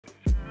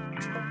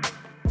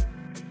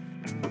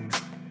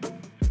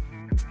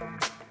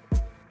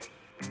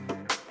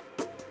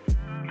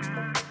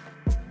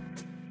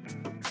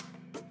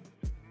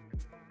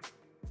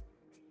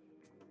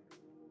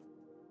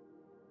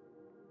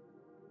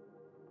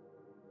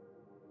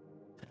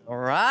All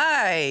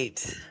right.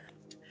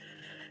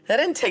 That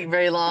didn't take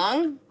very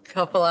long,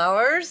 couple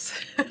hours.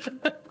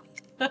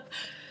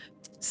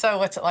 So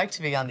what's it like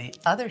to be on the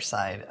other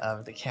side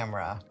of the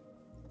camera?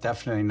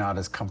 Definitely not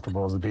as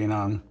comfortable as being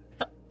on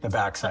the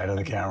back side of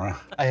the camera.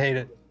 I hate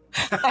it.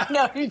 I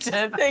know you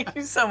did. Thank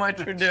you so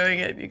much for doing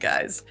it, you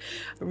guys.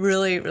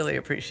 Really, really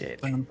appreciate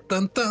it. Dun,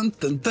 dun, dun,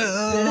 dun,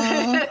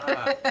 dun.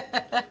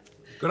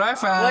 Good eye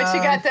found. What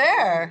you got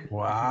there?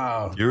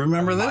 Wow. You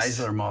remember this?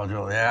 Meizler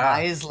module, yeah.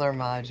 Meizler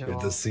module. Good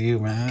to see you,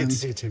 man. Good to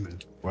see you too, man.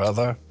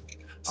 Brother.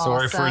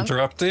 Sorry for Awesome.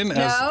 interrupting.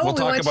 No, We'll we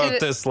talk want you about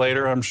to- this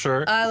later, I'm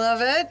sure. I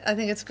love it. I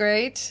think it's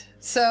great.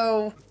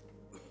 So,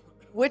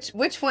 which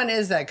one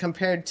is that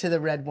compared to the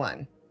red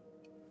one?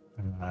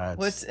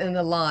 What's in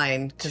the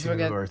line? Because we're two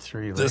gonna or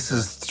three This later.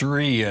 is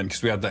 3 in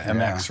because we had the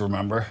MX,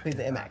 remember? be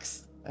the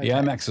MX. The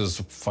MX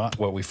is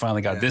what we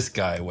finally got this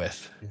guy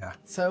with. Yeah.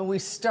 So we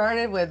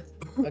started with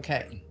with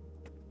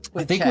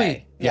I think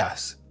Kay.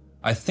 yes.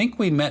 I think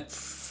we met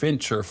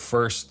Fincher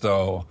first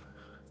though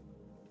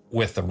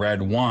with the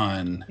red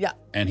one. Yeah.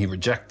 And he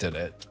rejected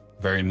it.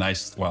 Very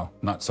nice, well,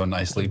 not so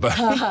nicely, but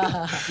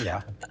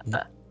Yeah.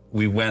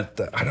 we went,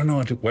 I don't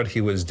know what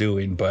he was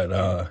doing, but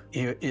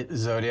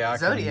Zodiac.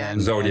 Zodiac.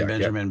 And Zodiac,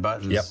 Benjamin yep.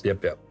 Buttons.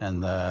 Yep.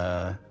 And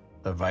the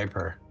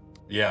Viper.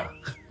 Yeah.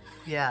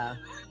 Yeah.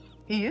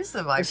 He used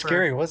the Viper. It's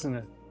scary,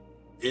 wasn't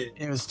it?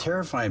 It was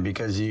terrifying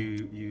because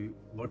you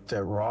looked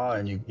at raw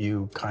and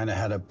you kind of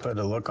had to put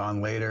a look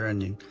on later,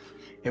 and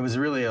it was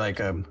really like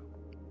a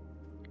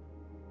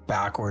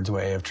backwards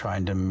way of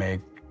trying to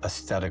make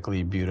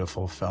aesthetically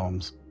beautiful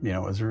films. You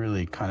know, it was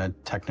really kind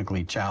of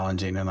technically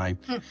challenging, and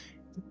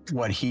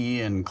what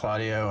he and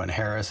Claudio and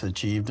Harris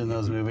achieved in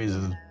those movies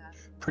is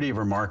pretty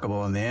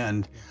remarkable in the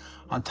end.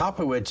 On top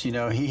of which, you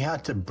know, he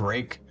had to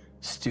break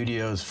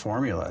studios'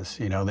 formulas.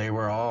 You know, they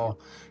were all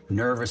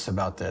nervous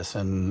about this,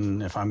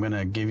 and if I'm going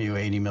to give you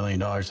 $80 million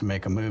to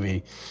make a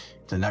movie,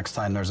 the next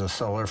time there's a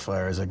solar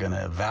flare, is it going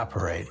to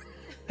evaporate?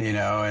 You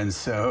know, and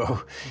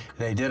so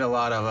they did a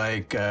lot of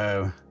like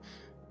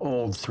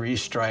old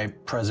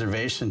 3-stripe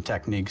preservation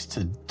techniques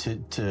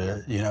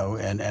to you know,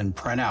 and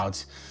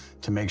printouts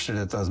to make sure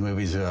that those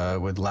movies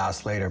would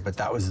last later. But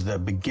that was the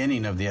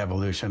beginning of the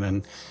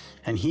evolution,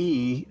 and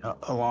he,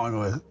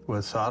 along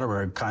with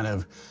Soderbergh, kind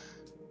of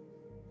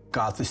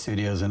got the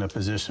studios in a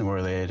position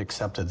where they had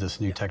accepted this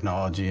new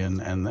technology,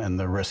 and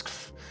the risk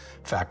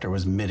factor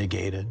was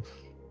mitigated.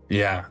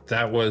 Yeah,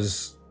 that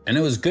was, and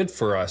it was good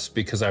for us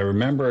because I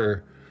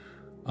remember,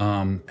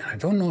 and I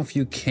don't know if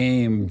you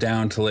came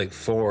down to Lake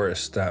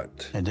Forest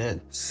that I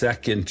did.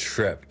 second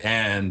trip,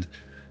 and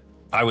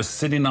I was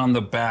sitting on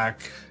the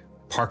back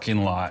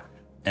parking lot,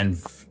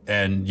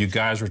 and you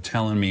guys were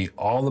telling me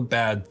all the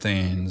bad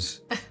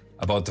things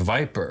about the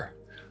Viper,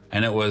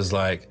 and it was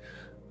like,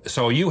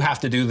 so you have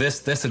to do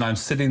this, and I'm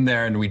sitting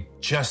there, and we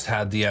just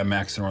had the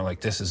MX, and we're like,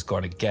 this is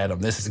going to get him.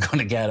 This is going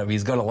to get him.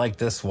 He's going to like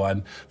this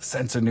one.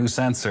 Sensor, new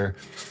sensor.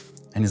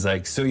 And he's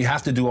like, so you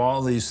have to do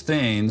all these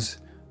things.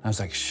 I was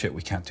like, shit,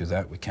 we can't do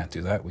that. We can't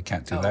do that. We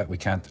can't do that. We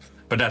can't.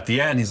 But at the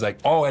end, he's like,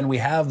 oh, and we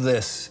have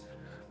this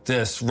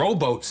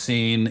rowboat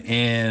scene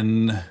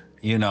in,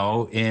 you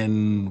know,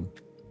 in,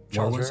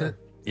 where was it?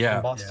 Yeah,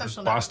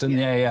 Boston. Boston.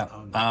 Yeah.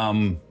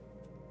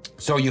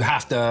 So you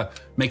have to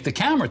make the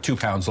camera 2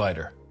 pounds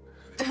lighter.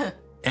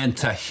 And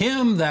to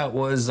him, that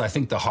was, I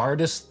think, the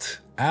hardest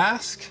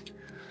ask.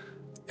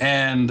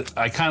 And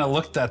I kind of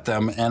looked at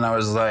them and I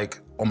was like,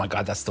 oh my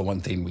God, that's the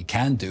one thing we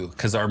can do.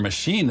 Because our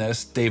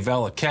machinist, Dave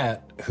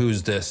Veliquette,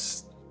 who's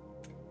this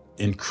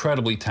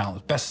incredibly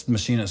talented, best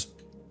machinist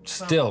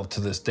still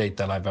to this date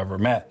that I've ever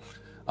met.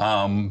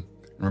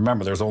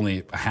 Remember, there's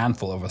only a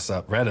handful of us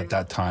at Red at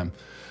that time.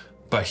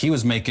 But he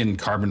was making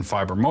carbon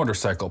fiber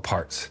motorcycle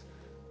parts.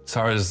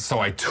 So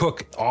I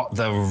took all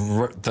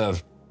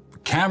the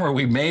camera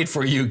we made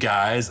for you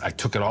guys, I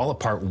took it all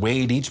apart,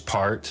 weighed each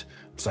part.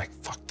 I was like,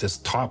 fuck, this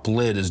top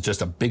lid is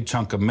just a big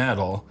chunk of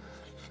metal.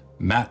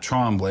 Matt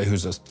Tremblay,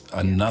 who's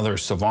another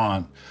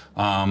savant,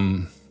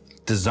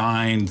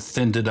 designed,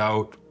 thinned it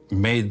out,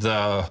 made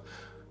the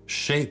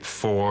shape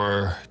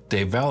for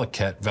Dave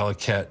Veliquette.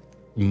 Veliquette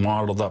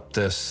modeled up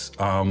this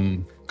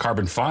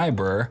carbon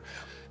fiber,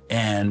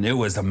 and it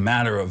was a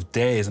matter of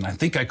days. And I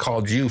think I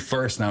called you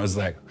first, and I was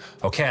like,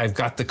 okay, I've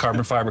got the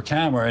carbon fiber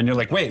camera. And you're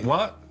like, wait,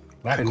 what?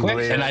 That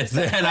quick? And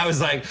I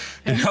was like,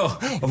 you know,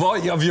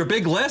 of your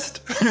big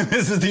list,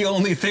 this is the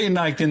only thing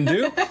I can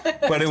do.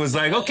 But it was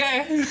like,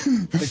 okay.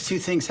 But 2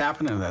 things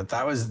happened in that.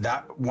 That was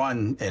that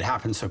one, it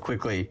happened so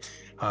quickly.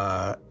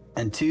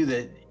 And 2,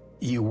 that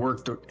you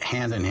worked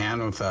hand in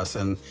hand with us,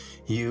 and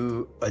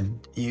you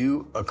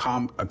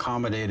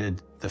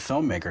accommodated the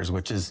filmmakers,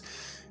 which is,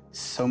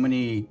 so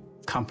many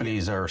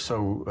companies are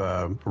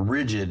so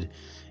rigid,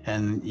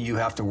 and you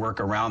have to work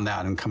around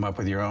that and come up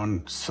with your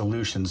own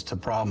solutions to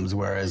problems.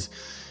 Whereas,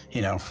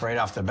 you know, right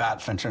off the bat,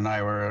 Fincher and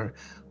I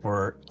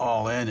were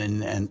all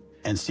in,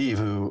 and Steve,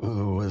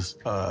 who was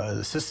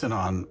assistant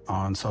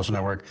on Social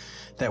Network,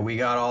 that we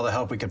got all the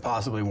help we could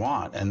possibly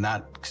want, and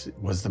that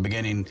was the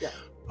beginning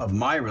of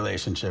my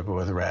relationship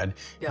with Red.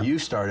 You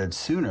started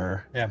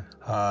sooner. Yeah.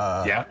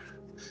 Yeah.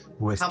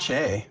 with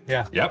Che.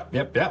 Yeah.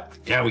 Yep.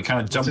 Yeah, we kind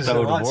of jumped This is out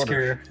a of lot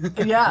order.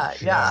 scarier.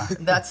 Yeah.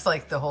 That's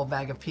like the whole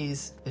bag of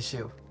peas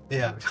issue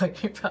Yeah. we're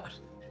talking about.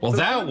 Well,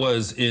 that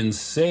was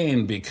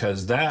insane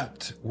because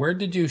where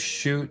did you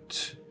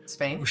shoot?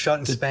 Spain? We shot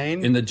in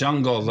Spain. In the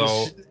jungle,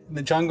 though. In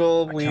the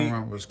jungle, I can't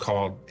remember what it was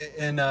called.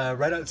 in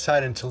right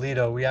outside in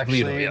Toledo, we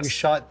actually Toledo, yes. we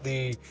shot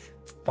the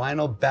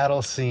final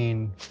battle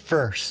scene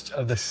first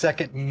of the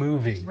second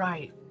movie.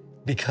 Right.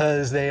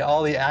 Because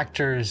all the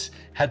actors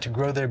had to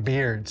grow their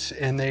beards,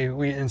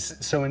 and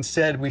so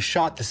instead we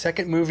shot the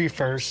second movie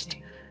first,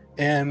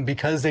 and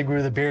because they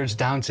grew the beards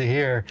down to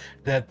here,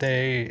 that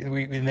they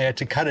had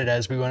to cut it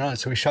as we went on.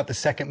 So we shot the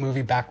second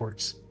movie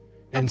backwards,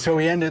 and so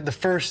we ended the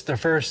first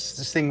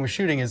thing we're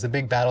shooting is the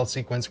big battle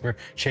sequence where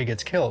Che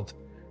gets killed.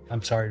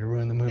 I'm sorry to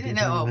ruin the movie.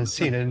 I didn't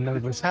see it. I didn't know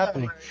what was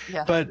happening.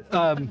 Yeah. But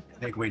I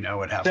think we know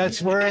what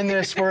happened. we're in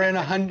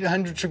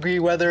 100-degree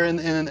weather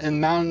in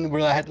mountain.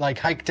 We had like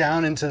hiked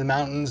down into the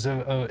mountains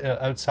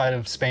outside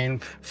of Spain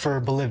for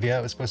Bolivia.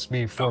 It was supposed to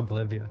be for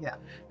Bolivia. Yeah.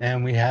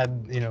 And we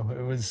had,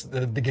 it was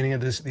the beginning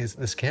of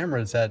this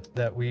cameras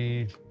that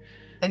we.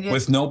 And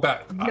With no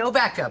back. no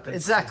backup.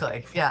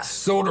 Exactly. Yeah.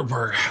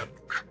 Soderbergh had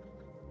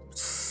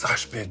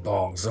such big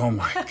balls. Oh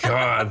my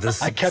God.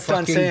 I kept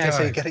on saying, I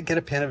said, get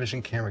a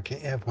Panavision camera.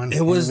 Can't you have one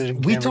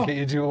Panavision camera? Can't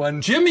you do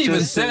one? Jim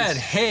even said,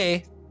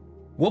 hey,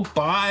 we'll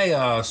buy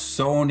a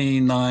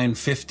Sony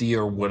 950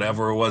 or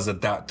whatever it was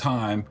at that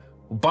time.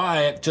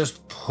 Buy it,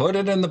 just put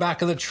it in the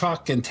back of the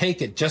truck and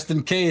take it just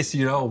in case,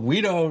 we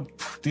don't,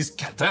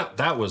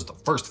 that was the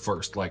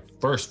first,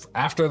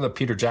 after the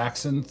Peter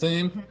Jackson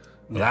thing,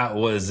 that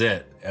was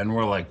it. And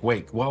we're like,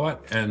 wait,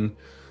 what? And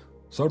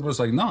Soderbergh was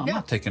like, no, I'm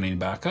not taking any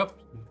backup.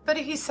 But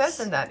he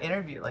says in that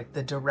interview, like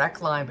the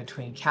direct line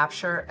between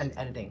capture and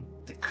editing,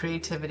 the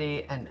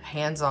creativity and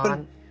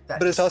hands-on.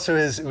 But it's also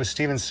it was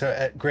Steven's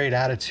great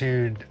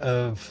attitude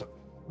of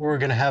we're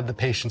gonna have the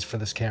patience for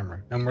this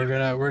camera, and we're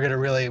gonna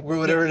really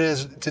whatever it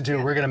is to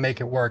do, we're gonna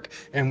make it work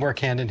and work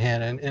hand in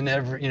hand. And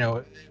every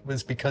it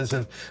was because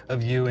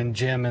of you and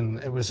Jim, and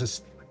it was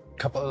just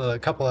a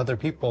couple other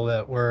people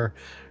that were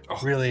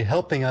really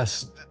helping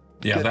us.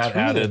 Yeah, that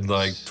added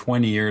like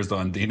 20 years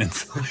on Dean and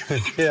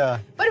Yeah.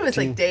 But it was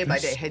like day by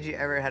day. Had you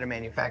ever had a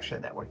manufacturer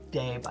that worked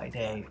day by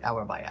day,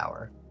 hour by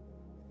hour?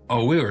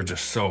 Oh, we were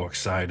just so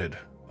excited.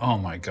 Oh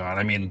my God.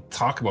 I mean,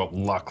 talk about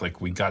luck. Like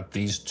we got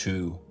these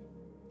two,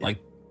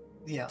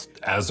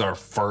 as our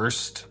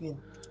first,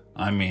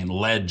 I mean,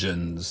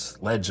 legends.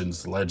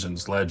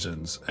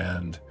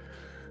 And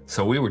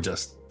so we were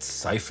just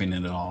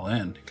siphoning it all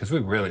in because we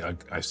really,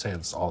 I say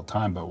this all the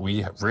time, but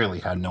we really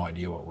had no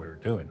idea what we were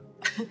doing.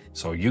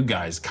 So you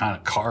guys kind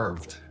of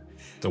carved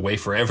the way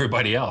for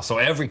everybody else. So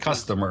every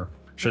customer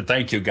should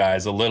thank you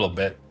guys a little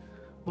bit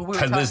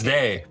to this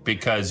day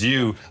because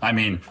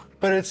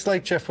But it's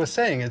like Jeff was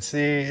saying, it's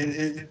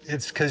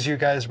because you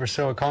guys were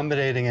so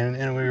accommodating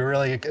and we were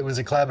really, it was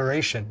a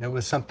collaboration. It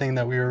was something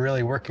that we were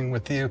really working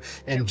with you.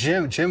 And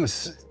Jim's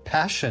his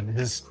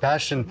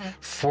passion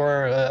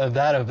for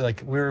that of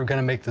like, we were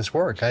gonna make this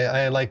work.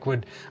 I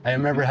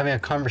remember having a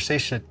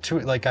conversation at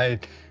 2,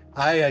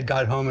 I had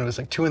got home and it was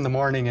like 2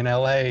 a.m. in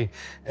LA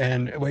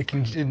and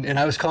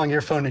I was calling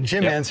your phone and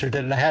Jim answered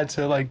it and I had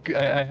to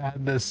I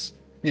had this,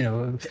 we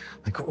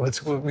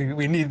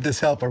need this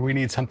help or we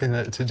need something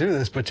to do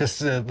this, but just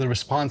the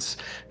response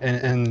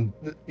and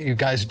you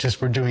guys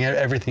just were doing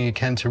everything you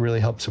can to really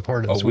help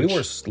support us. Oh, we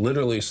were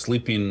literally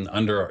sleeping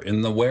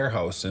in the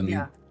warehouse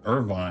in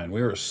Irvine.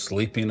 We were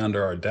sleeping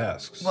under our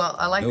desks. Well,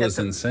 I like that. It was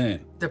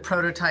insane. The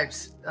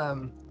prototypes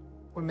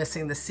were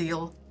missing the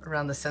seal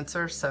around the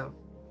sensor, so.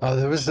 Oh,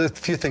 there was a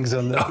few things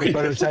on the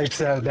prototypes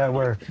that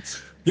were.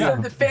 Yeah.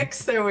 So the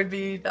fix, there would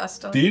be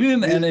dust on.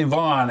 Dean and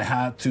Yvonne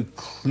had to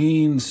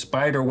clean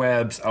spider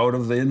webs out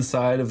of the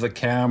inside of the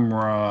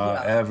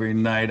camera every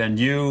night, and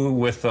you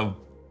with the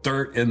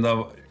dirt in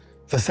the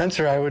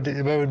sensor, I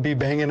would be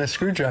banging a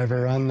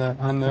screwdriver on the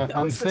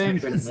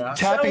thing,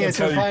 tapping it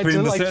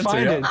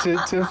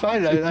to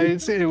find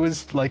it. It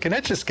was like an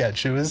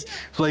Etch-a-Sketch. It was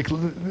like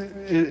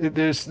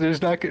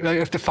there's not. I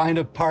have to find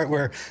a part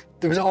where.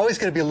 There was always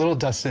going to be a little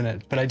dust in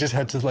it, but I just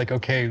had to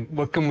okay,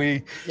 what can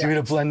we do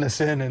to blend this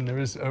in? And there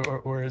was,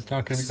 or it's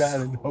not going to be bad,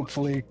 and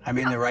hopefully. I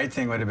mean, the right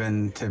thing would have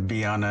been to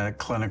be on a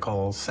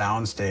clinical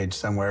sound stage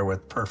somewhere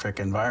with perfect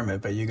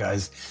environment, but you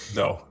guys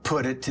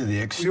put it to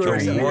the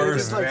extreme.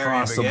 Worst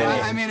possible.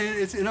 I mean,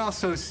 and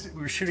also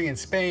we were shooting in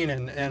Spain,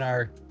 and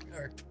our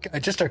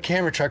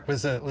camera truck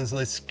was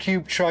this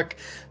cube truck,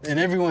 and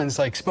everyone's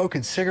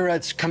smoking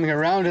cigarettes coming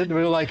around it. And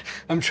we were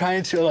I'm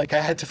trying to I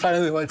had to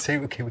finally say,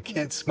 okay, we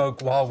can't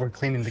smoke while we're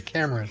cleaning the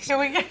cameras.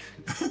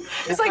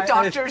 It's like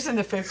doctors in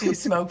the 50s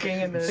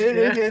smoking, and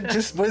it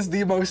just was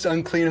the most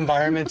unclean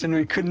environment, and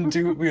we couldn't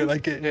do. I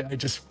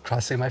just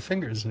crossing my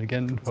fingers, and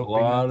again, a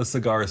lot of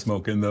cigar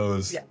smoke in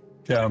those. Yeah.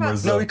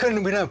 cameras. No, we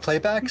couldn't. We didn't have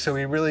playback, so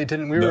we really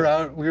didn't. We were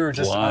out. We were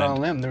just out on a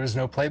limb. There was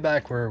no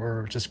playback.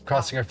 We're just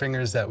crossing our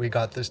fingers that we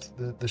got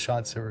the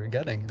shots that we were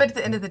getting. But at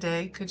the end of the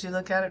day, could you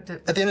look at it?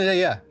 At the end of the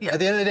day, yeah. At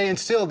the end of the day, and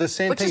still the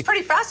same Which thing. is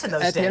pretty fast in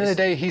those days. At the end of the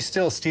day, he's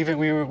still Steven.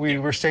 We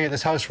were staying at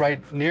this house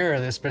right near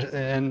this,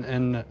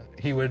 and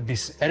he would be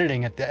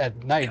editing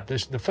at night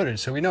the footage.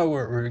 So we know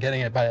we're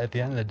getting it by at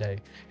the end of the day,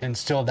 and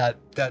still that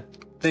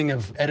thing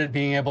of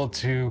being able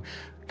to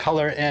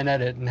color and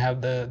edit and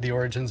have the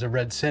origins of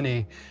Red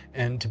Cine,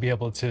 and to be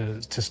able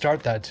to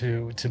start that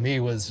to me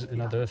was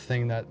another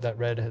thing that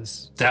Red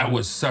has. That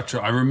was such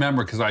a. I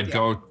remember because I'd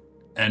go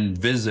and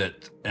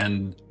visit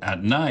and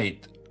at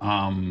night,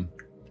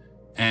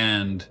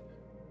 and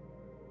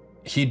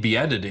he'd be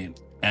editing,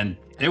 and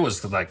it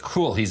was like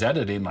cool. He's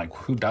editing, like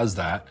who does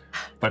that?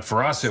 But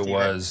for us, it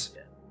was.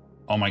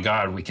 Oh my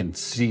God, we can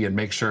see and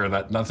make sure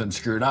that nothing's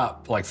screwed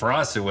up. Like for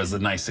us, it was a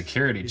nice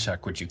security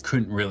check, which you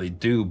couldn't really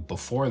do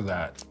before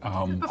that.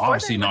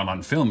 Obviously not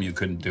on film, you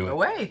couldn't do it. No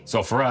way.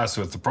 So for us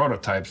with the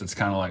prototypes, it's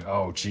kind of like,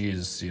 oh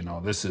geez,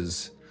 this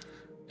is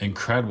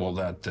incredible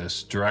that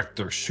this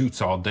director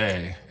shoots all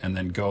day and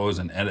then goes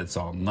and edits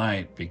all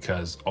night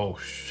because, oh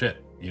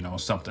shit,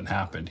 something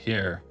happened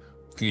here.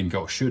 You can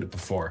go shoot it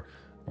before.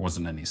 There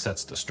wasn't any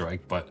sets to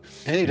strike, but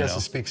and he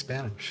doesn't speak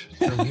Spanish.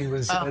 So he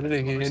was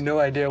editing. He had no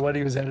idea what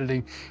he was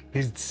editing.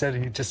 He said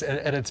he just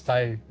edits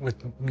with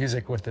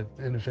music with it,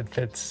 and if it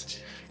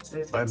fits.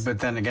 But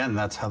then again,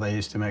 that's how they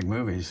used to make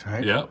movies,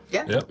 right? Yep.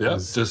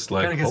 Just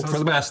like hope for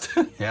the best.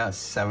 Yeah,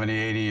 70,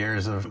 80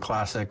 years of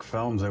classic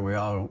films that we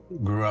all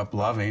grew up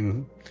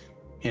loving.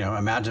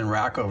 Imagine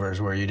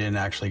Rackovers where you didn't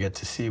actually get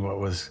to see what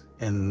was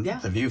in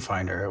the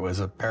viewfinder. It was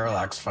a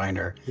parallax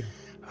finder. Yeah.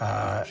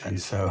 And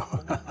so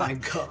my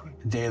God.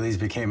 dailies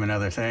became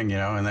another thing,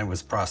 and it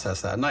was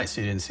processed that night,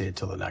 so you didn't see it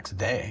till the next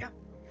day.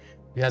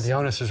 Yeah, the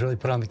onus was really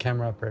put on the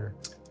camera operator.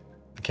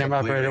 The camera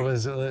operator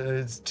was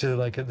to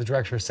like the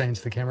director was saying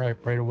to the camera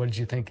operator, "What did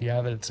you think you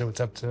have it?" So it's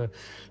up to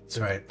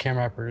the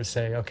camera operator to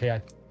say, "Okay,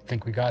 I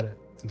think we got it."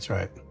 That's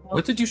right.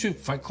 What did you shoot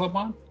Fight Club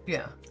on?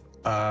 Yeah.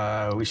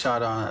 We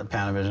shot on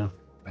Panavision.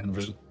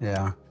 Panavision.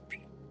 Yeah.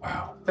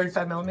 Wow.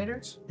 35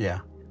 millimeters. Yeah.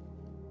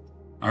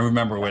 I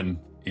remember when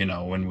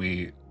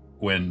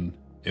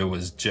it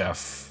was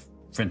Jeff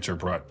Fincher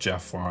brought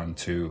Jeff on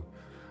to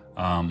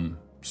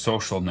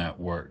Social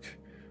Network,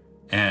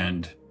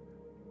 and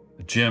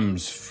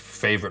Jim's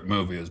favorite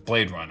movie was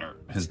Blade Runner,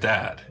 his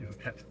dad.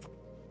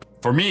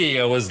 For me,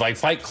 it was like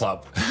Fight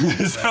Club.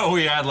 So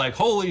we had like,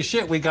 holy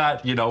shit, we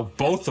got,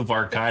 both of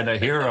our kind of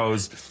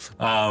heroes.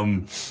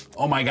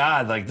 Oh my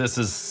God, like this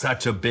is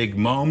such a big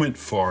moment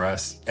for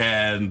us.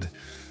 And,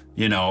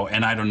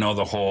 and I don't know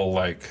the whole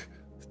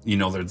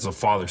there's a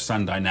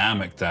father-son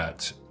dynamic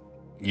that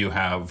you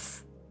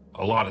have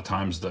a lot of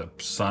times the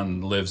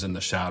son lives in the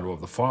shadow of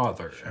the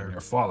father, and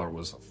your father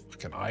was a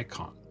fucking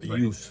icon.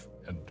 You've,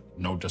 and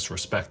no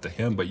disrespect to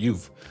him, but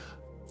you've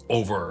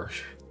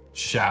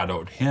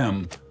overshadowed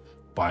him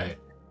by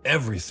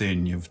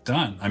everything you've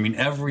done. I mean,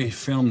 every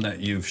film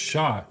that you've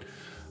shot,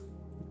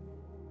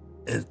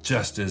 it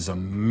just is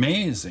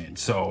amazing.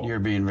 So you're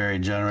being very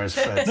generous,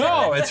 but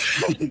no,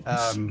 it's.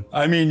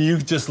 I mean, you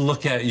just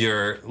look at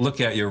your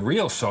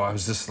reel. So I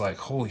was just like,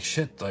 holy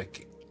shit!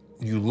 Like,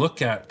 you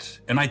look at,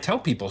 and I tell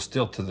people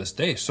still to this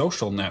day,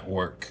 Social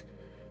Network,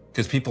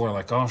 because people are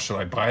like, oh, should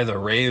I buy the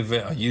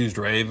Raven, a used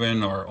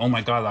Raven, or oh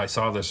my God, I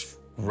saw this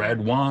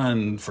red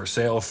one for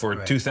sale for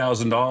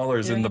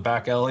 $2,000 in the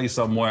back alley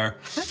somewhere,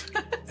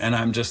 and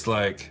I'm just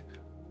like,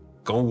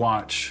 go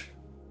watch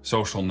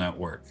Social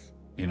Network.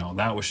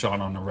 That was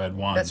shot on a Red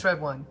One. That's Red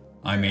One.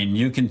 I mean,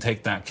 you can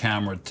take that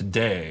camera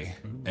today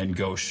and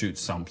go shoot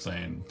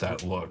something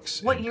that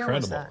looks incredible. What year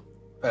was that?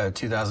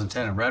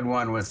 2010, a Red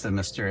One with the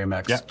Mysterium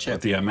X chip.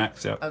 With the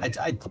MX,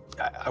 Okay.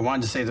 I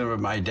wanted to say that with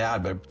my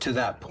dad, but to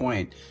that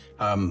point,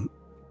 the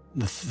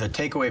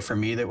takeaway for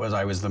me that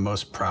I was the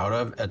most proud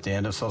of at the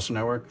end of Social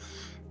Network,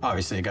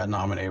 obviously it got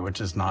nominated,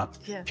 which is not,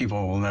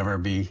 people will never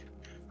be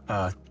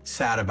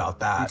sad about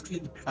that.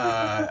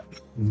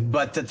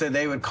 But that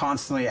they would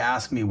constantly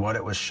ask me what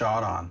it was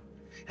shot on.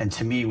 And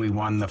to me, we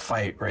won the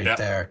fight right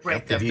there.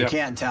 If you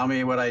can't tell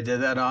me what I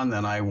did that on,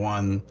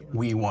 then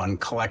we won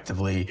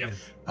collectively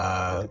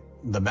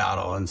the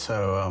battle. And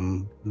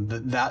so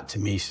that to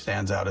me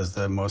stands out as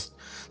the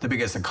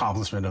biggest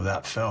accomplishment of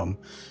that film.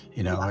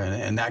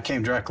 And that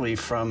came directly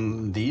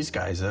from these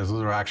guys. Those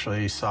were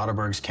actually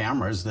Soderbergh's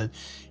cameras that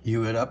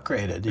you had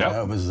upgraded.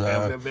 It was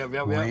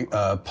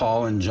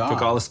Paul and John.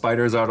 Took all the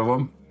spiders out of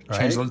them.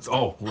 Right?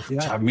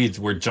 That means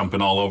we're jumping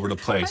all over the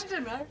place.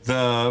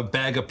 The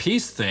bag of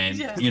peace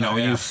thing,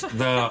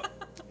 I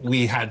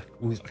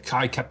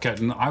kept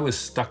getting, I was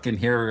stuck in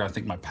here, I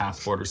think my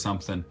passport or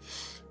something.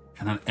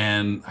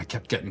 And I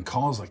kept getting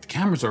calls like, the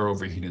cameras are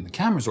overheating,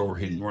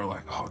 We're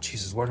like, oh,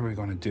 Jesus, what are we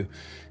going to do?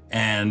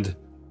 And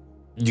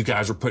you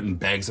guys were putting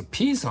bags of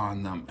peas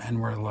on them.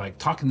 And we're like,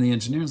 talking to the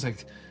engineers,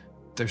 like,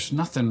 there's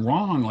nothing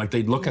wrong. Like,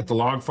 they'd look at the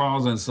log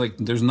files and it's like,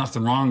 there's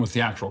nothing wrong with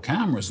the actual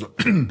cameras.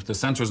 The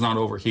sensor's not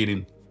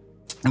overheating.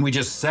 And we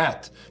just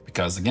set,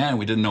 because again,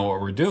 we didn't know what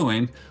we're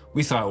doing.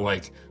 we thought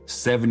like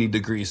 70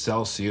 degrees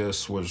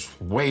Celsius was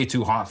way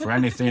too hot for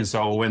anything.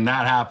 So when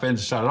that happened,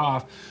 shut it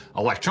off.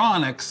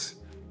 Electronics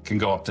can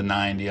go up to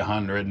 90,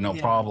 100, no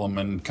problem,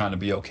 and kind of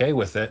be okay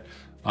with it.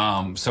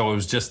 So it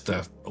was just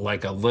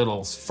like a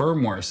little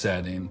firmware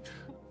setting.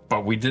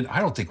 But I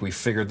don't think we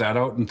figured that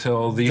out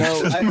until the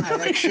No, I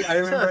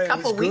remember I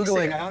was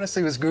Googling, I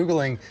honestly was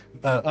Googling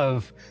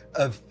of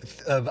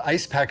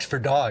ice packs for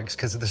dogs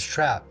because of this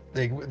trap.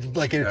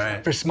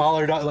 For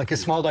smaller dogs, like a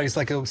small dog is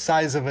like the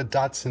size of a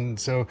Dachshund,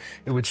 so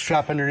it would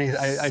strap underneath.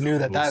 I knew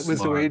that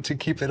was the way to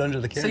keep it under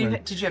the camera.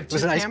 So did you have 2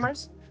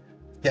 cameras?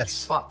 Yes.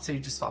 So you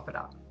just swap it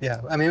out?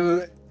 Yeah, I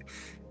mean,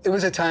 it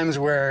was at times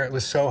where it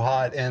was so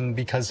hot, and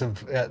because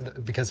of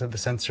the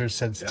sensor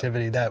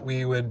sensitivity, that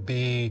we would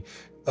be,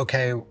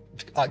 okay,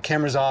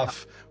 camera's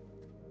off,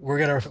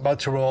 we're about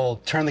to roll,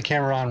 turn the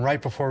camera on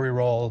right before we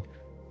roll,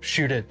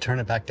 shoot it, turn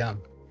it back down,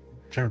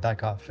 turn it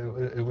back off.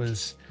 It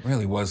was...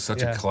 really was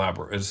such a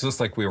collaboration. It's just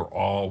like we were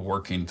all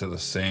working to the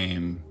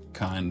same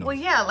kind of... Well,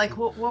 yeah, like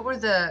what were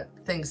the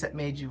things that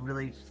made you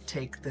really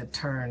take the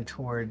turn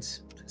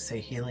towards, say,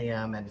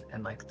 helium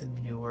and like the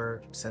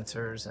newer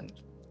sensors and...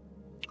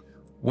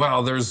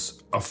 Well,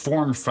 there's a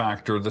form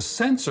factor. The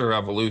sensor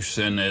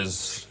evolution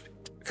is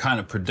kind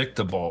of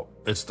predictable.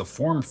 It's the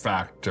form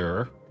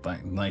factor,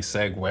 nice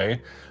segue,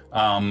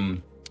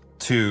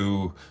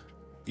 to,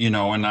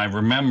 and I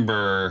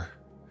remember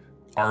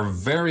our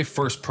very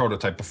first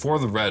prototype before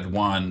the Red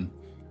One,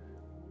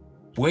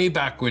 way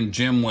back when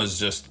Jim was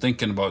just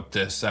thinking about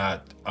this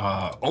at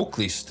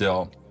Oakley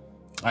still.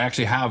 I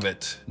actually have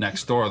it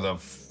next door, the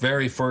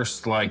very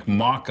first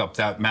mock-up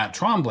that Matt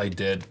Tremblay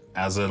did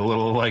as a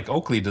little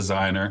Oakley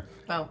designer.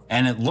 Oh.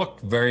 And it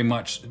looked very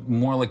much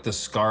more like the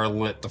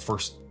Scarlet, the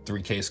first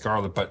 3K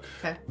Scarlet, but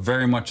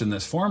very much in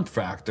this form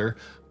factor.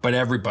 But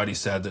everybody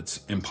said it's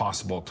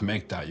impossible to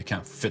make that. You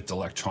can't fit the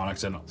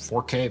electronics in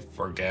 4K,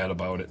 forget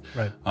about it.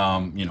 Right.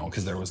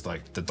 Because there was the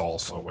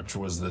Dalsa, which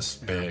was this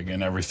big,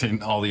 and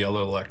everything, all the other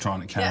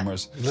electronic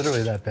cameras. Yeah.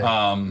 Literally that big.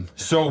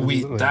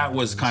 That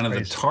was kind of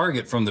the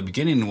target from the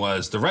beginning.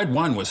 Was the Red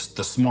One was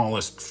the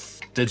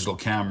smallest digital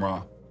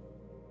camera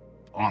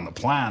on the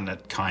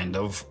planet, kind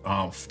of,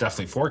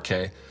 definitely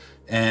 4K.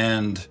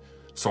 And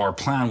so our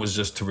plan was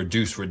just to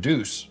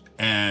reduce.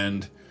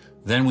 And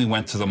then we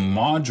went to the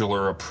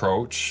modular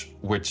approach,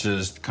 which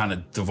is kind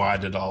of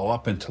divided all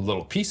up into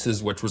little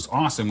pieces, which was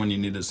awesome when you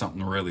needed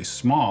something really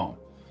small.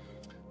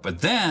 But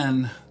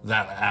then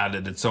that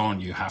added its own,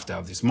 you have to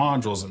have these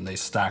modules, and they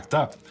stacked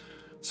up.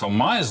 So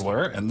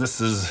Meizler, and this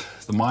is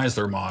the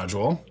Meizler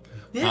module.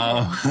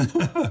 Yeah.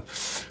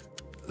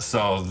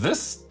 So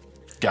this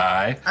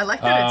guy. I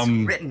like that it's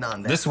written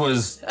on there. This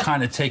was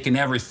kind of taking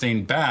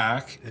everything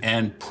back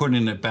and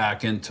putting it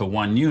back into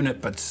one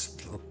unit, but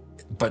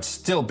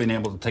still being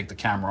able to take the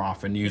camera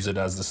off and use it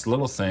as this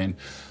little thing,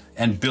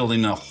 and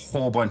building a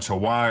whole bunch of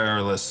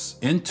wireless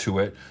into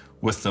it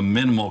with the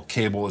minimal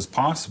cable as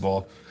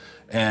possible.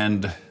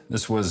 And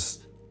this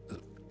was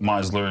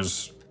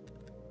Meizler's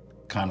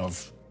kind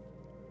of,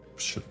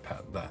 should have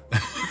had that.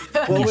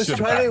 Well,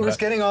 it was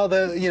getting all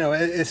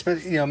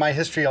the, my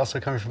history also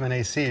coming from an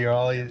AC.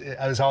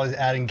 I was always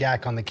adding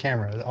GAC on the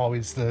camera.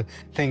 Always the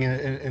thing,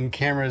 and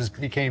cameras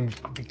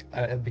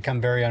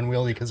become very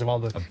unwieldy because of all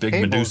the big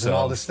cables Medusa and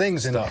all these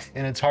things, and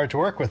it's hard to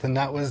work with. And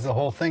that was the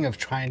whole thing of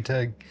trying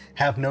to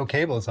have no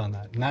cables on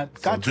that. And that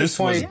got to a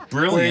point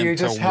where you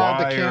just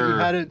had the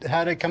camera,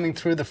 had it coming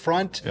through the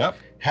front. Yep.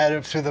 Had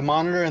it through the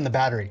monitor and the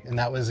battery, and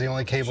that was the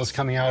only cables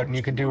coming out, and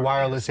you could do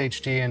wireless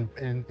HD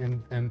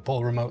and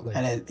pull remotely.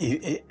 And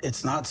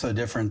it's not so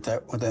different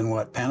than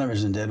what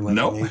Panavision did when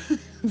that's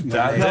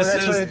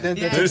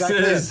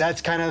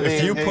kind of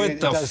if you put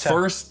the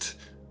first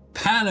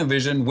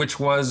Panavision,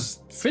 which was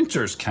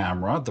Fincher's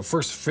camera, the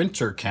first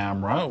Fincher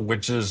camera,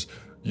 which is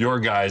your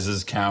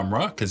guys'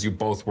 camera, because you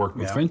both worked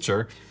with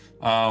Fincher.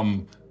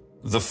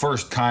 The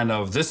first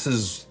this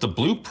is the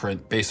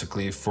blueprint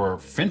basically for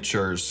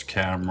Fincher's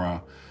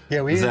camera.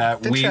 Yeah,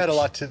 Fincher had a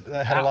lot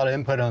of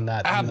input on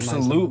that.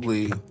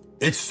 Absolutely.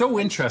 It's so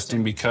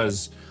interesting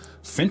because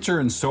Fincher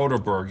and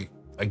Soderbergh,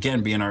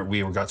 again,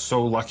 we got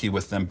so lucky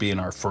with them being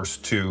our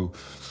first two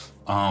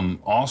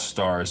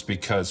all-stars,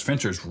 because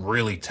Fincher's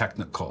really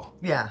technical.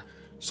 Yeah.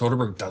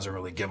 Soderbergh doesn't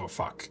really give a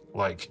fuck.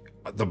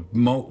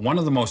 One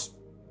of the most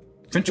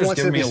Fincher's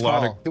given me a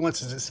lot of...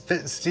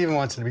 Steven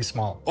wants it to be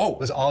small. Oh. It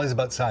was always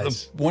about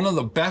size. One of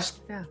the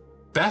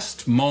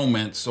best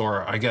moments,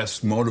 or I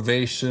guess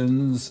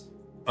motivations,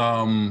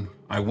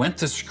 I went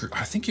to...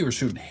 I think you were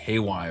shooting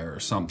Haywire or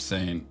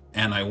something,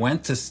 and I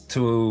went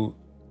to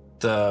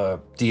the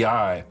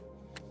DI,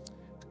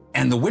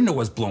 and the window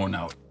was blown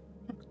out.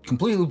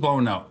 Completely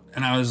blown out.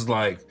 And I was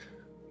like,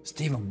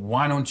 Steven,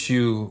 why don't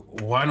you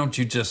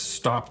just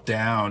stop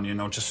down?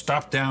 Just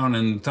stop down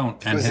and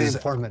don't... And it was the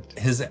informant.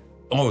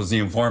 Oh, it was the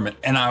informant.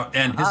 And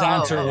his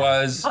answer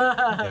was,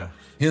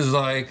 he was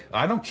like,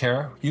 I don't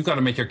care. You got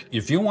to make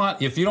if you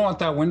don't want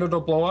that window to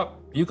blow up,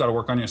 you got to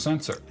work on your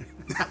sensor.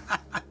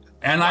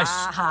 And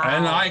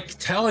I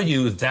tell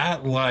you,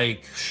 that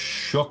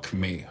shook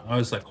me. I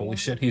was like, holy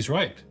shit, he's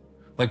right.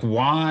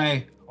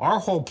 Why our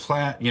whole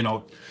plan, you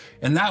know,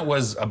 and that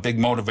was a big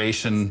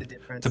motivation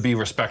to be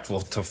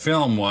respectful to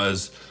film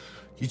was,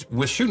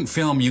 with shooting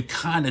film, you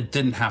kind of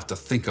didn't have to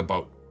think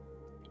about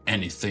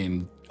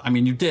anything. I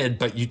mean, you did,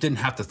 but you didn't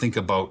have to think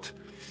about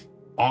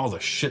all the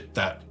shit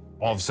that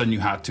all of a sudden you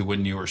had to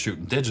when you were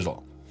shooting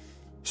digital.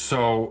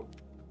 So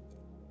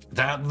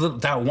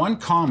that one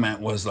comment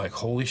was like,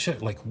 holy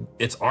shit, like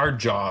it's our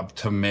job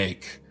to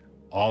make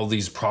all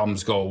these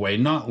problems go away.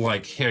 Not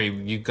like, hey,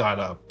 you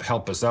gotta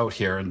help us out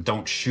here and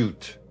don't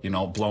shoot, you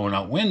know, blowing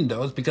out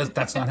windows, because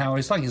that's not how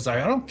he's like. He's like,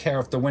 I don't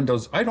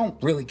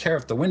really care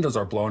if the windows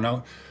are blown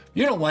out.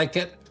 You don't like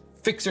it,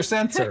 fix your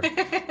sensor.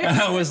 And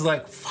I was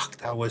like, fuck,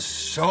 that was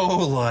so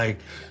like,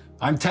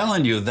 I'm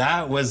telling you,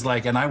 that was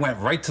like, and I went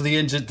right to the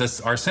engine,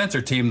 our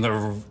sensor team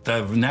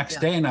the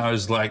next day, and I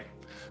was like,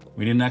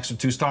 we need an extra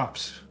 2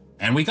 stops.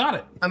 And we got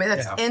it. I mean,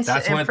 that's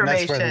instant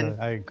information.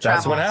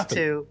 That's what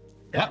happened.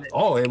 Yeah.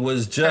 Oh, it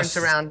was just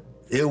around.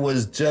 It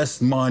was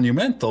just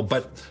monumental.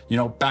 But you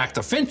know, back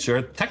to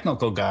Fincher,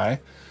 technical guy,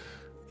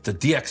 the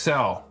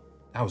DXL.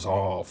 That was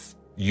all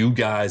you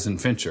guys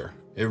and Fincher.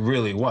 It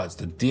really was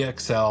the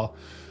DXL.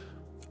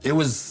 It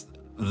was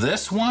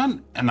this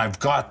one, and I've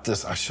got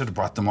this. I should have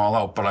brought them all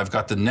out, but I've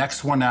got the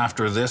next one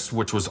after this,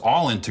 which was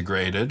all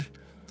integrated.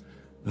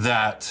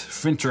 That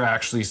Fincher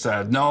actually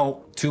said,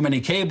 no, too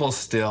many cables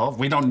still.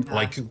 We don't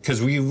like,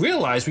 because we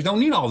realized we don't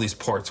need all these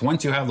ports.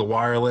 Once you have the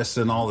wireless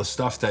and all the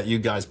stuff that you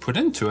guys put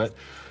into it,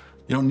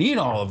 you don't need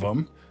all of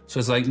them. So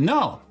it's like,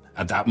 no.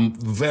 At that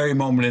very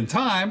moment in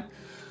time,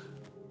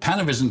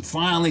 Panavision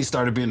finally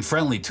started being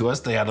friendly to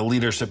us. They had a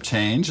leadership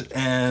change,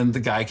 and the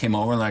guy came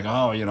over and like,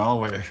 oh, you know,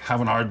 we're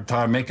having a hard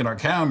time making our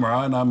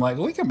camera. And I'm like,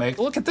 we can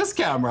look at this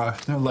camera.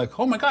 And they're like,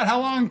 oh my God,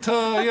 how long to,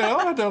 you know?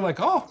 And they're like,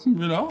 oh, you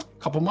know, a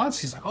couple months.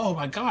 He's like, oh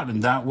my God.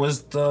 And that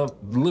was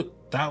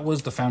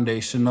the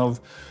foundation of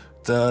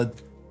the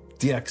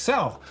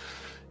DXL.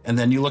 And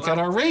then you look at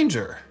our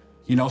Ranger.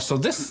 You know, so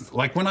this,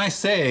 like when I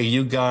say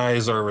you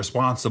guys are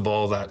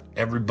responsible, that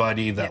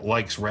everybody that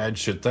likes Red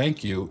should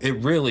thank you,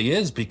 it really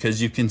is, because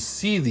you can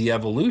see the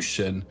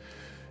evolution,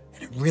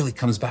 and it really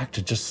comes back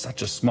to just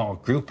such a small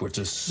group, which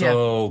is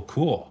so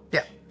cool.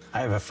 Yeah. I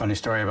have a funny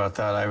story about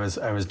that. I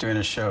was doing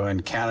a show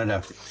in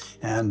Canada,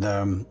 and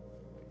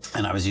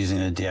I was using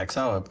a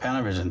DXL at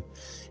Panavision,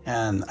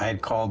 and I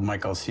had called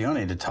Michael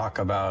Cioni to talk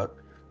about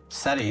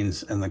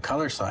settings and the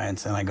color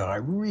science, and I go, I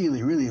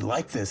really, really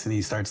like this, and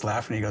he starts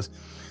laughing. He goes,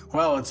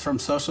 well, it's from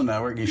Social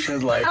Network. You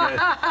should like it.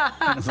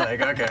 It's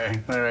like,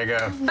 okay, there I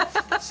go.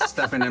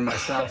 Stepping in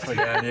myself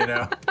again, you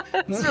know.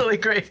 It's really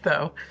great,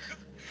 though.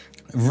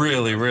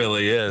 Really,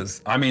 really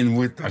is. I mean,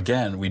 we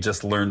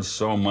just learned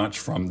so much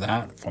from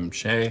that, from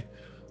Shay.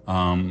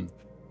 You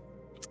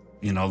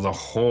know, the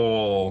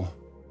whole,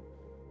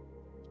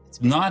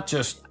 not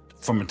just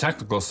from a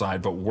technical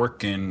side, but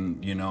working,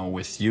 you know,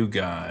 with you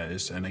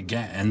guys. And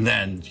again, and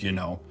then, you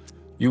know,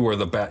 you were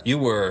the best. You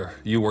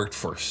worked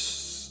for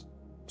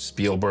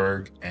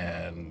Spielberg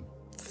and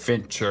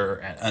Fincher,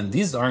 and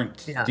these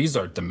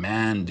are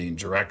demanding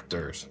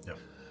directors. Yep.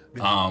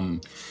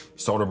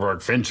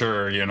 Soderbergh,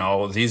 Fincher, you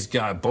know, these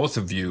guys, both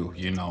of you,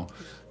 you know,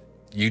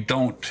 you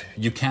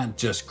can't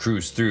just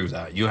cruise through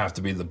that. You have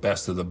to be the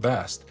best of the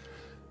best.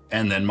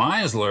 And then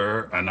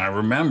Meizler, and I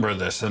remember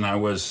this, and I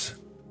was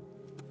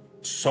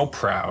so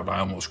proud, I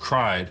almost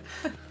cried,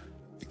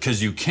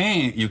 because you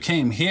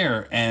came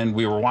here, and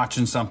we were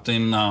watching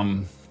something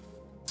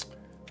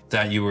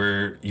that you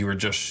were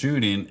just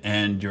shooting,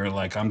 and you're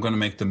like, I'm gonna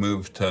make the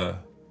move to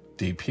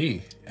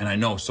DP. And I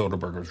know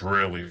Soderbergh was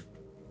really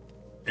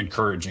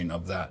encouraging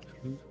of that.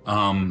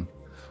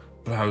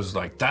 But I was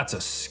like, that's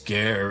a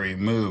scary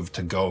move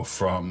to go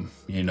from,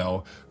 you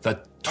know,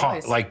 the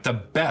top, like the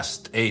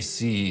best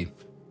AC,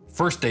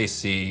 first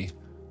AC,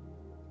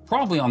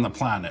 probably on the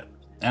planet.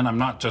 And I'm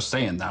not just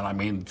saying that, I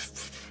mean,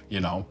 you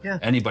know,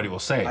 anybody will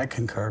say it. I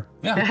concur.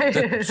 Yeah,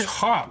 the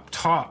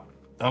top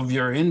of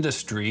your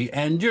industry,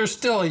 and you're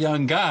still a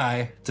young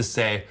guy to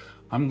say,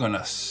 I'm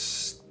gonna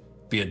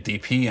be a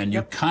DP, and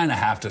you kind of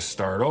have to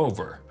start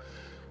over.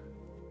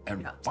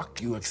 And fuck,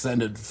 you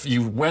extended,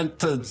 you went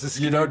to,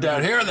 you know,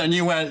 down here, and then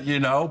you went, you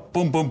know,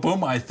 boom, boom,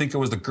 boom. I think it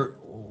was the girl,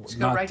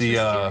 not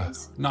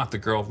the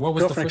girl. What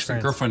was the first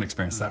thing? Girlfriend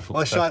Experience. That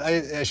well,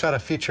 I shot a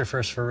feature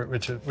first for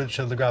Richard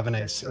Le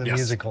Gravenet's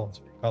musical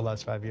called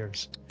Last 5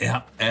 Years.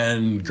 Yeah,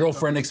 and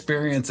Girlfriend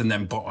Experience, and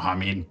then, I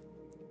mean,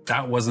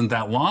 that wasn't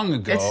that long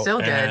ago. It's still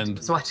good. And,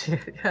 just watching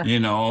it. Yeah. You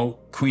know,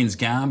 Queen's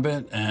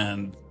Gambit,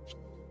 and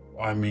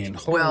I mean,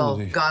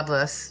 holy.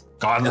 Godless.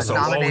 Godless.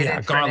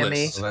 Nominated for an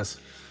Emmy.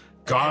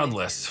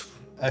 Godless.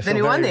 Then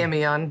he won the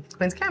Emmy on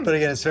Queen's Gambit. But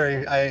again, it's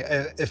very.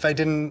 If I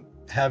didn't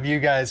have you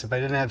guys, if I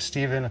didn't have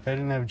Steven, if I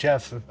didn't have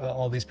Jeff,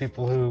 all these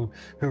people who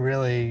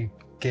really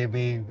gave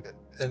me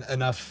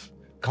enough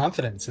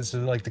confidence. It's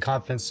like the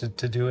confidence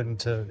to do it,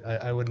 and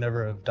I would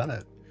never have done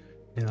it.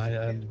 You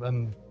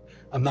know,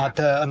 I'm not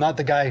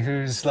the guy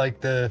who's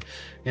like the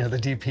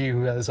DP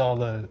who has all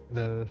the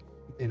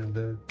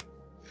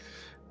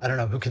I don't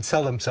know, who can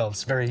sell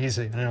themselves very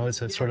easily. I know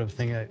it's a sort of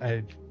thing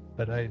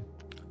but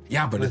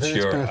Yeah, but it's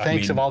your, been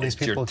thanks of all these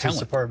it's your people to talent.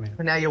 support me.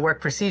 But now you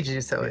work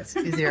procedure, so it's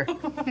easier.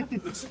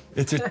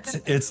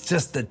 It's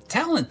just the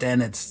talent,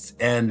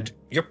 and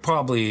you're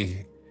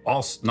probably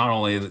also, not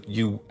only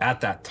you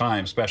at that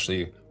time,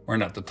 especially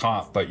weren't at the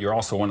top, but you're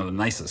also one of the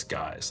nicest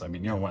guys. I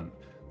mean,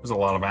 there's a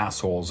lot of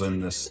assholes in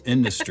this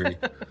industry,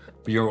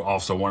 but you're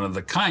also one of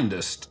the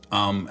kindest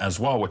as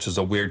well, which is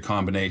a weird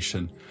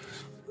combination.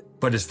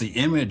 But it's the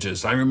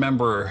images. I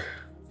remember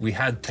we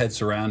had Ted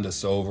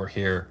Sarandis over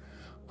here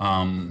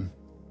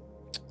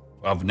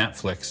of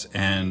Netflix,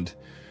 and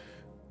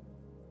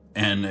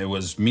it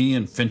was me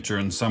and Fincher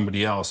and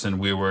somebody else, and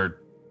we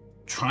were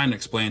trying to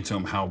explain to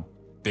him how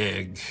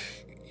big,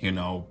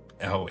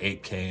 how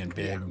 8K and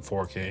big and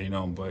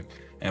 4K, but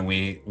and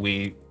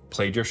we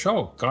played your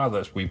show.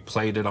 Godless, we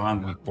played it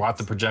on. We brought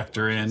the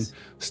projector in,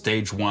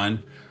 stage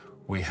 1.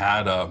 We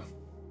had a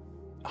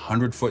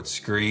 100-foot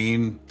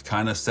screen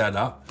kind of set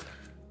up,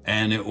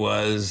 and it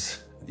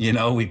was,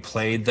 we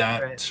played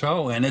that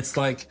show, and it's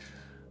like.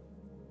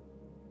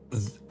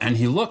 And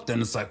he looked,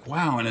 and it's like,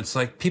 wow. And it's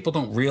like, people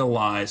don't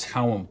realize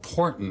how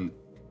important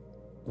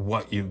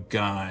what you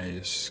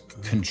guys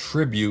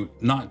contribute,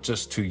 not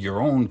just to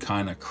your own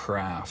kind of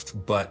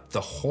craft, but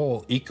the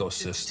whole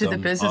ecosystem to the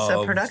business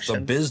of production.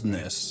 The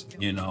business,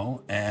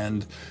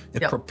 and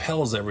it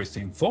propels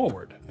everything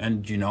forward.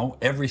 And,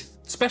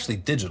 especially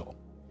digital.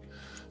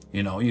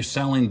 You're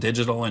selling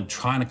digital and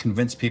trying to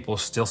convince people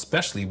still,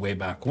 especially way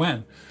back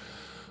when.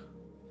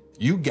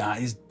 You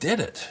guys did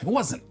it. It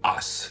wasn't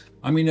us.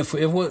 I mean, if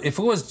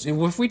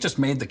we just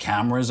made the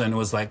cameras and it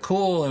was like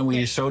cool, and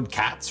we showed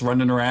cats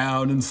running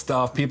around and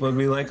stuff, people would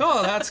be like,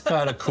 "Oh, that's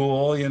kind of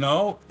cool,"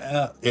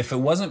 If it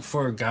wasn't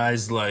for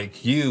guys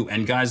like you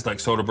and guys like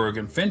Soderbergh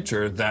and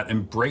Fincher that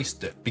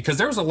embraced it, because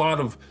there was a lot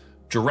of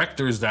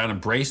directors that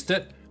embraced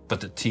it,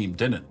 but the team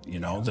didn't.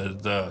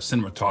 The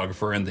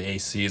cinematographer and the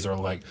ACs are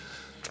like.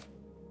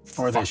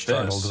 Or they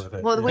struggled with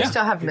it. Well, we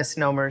still have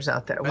misnomers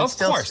out there. Of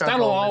course,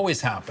 that'll always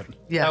happen.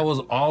 Yeah. That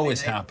will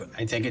always happen.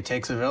 I think it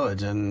takes a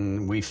village,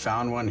 and we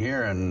found one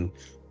here, and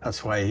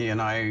that's why he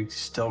and I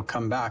still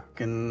come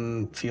back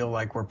and feel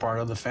like we're part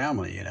of the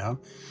family, It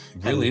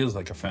really is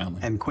like a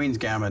family. And Queen's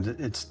Gambit,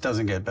 it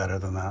doesn't get better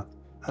than that.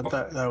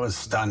 That was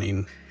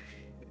stunning.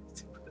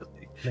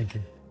 Thank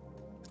you.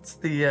 It's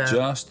the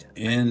just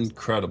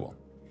incredible.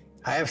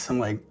 I have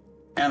some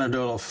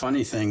anecdotal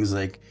funny things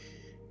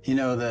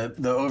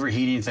the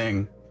overheating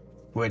thing,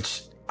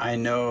 which I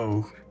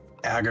know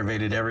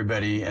aggravated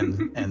everybody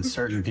and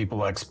certain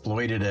people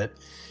exploited it.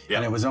 Yeah.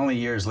 And it was only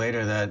years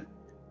later that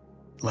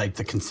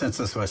the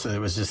consensus was that it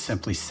was just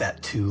simply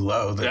set too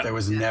low, that there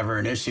was never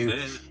an issue.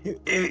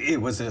 It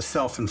was a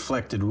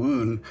self-inflicted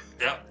wound,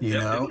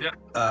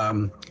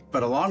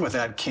 but along with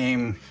that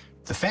came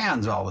the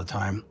fans all the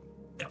time,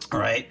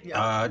 right?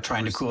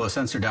 Trying to cool a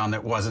sensor down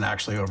that wasn't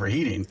actually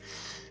overheating.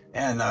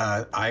 And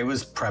I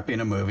was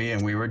prepping a movie,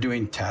 and we were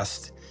doing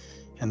tests,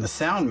 and the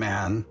sound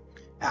man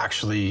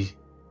actually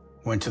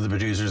went to the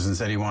producers and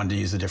said he wanted to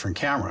use a different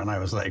camera. And I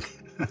was like,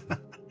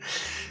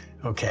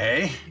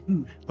 okay,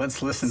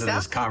 let's listen to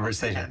this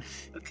conversation.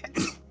 Okay.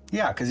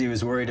 Yeah, because he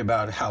was worried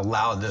about how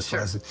loud this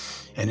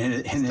was. And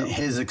in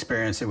his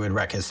experience, it would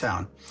wreck his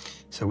sound.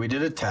 So we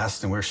did a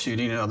test, and we're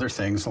shooting other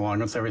things along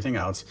with everything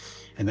else.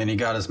 And then he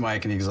got his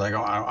mic, and he was like,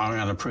 oh, I'm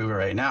going to prove it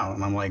right now.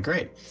 And I'm like,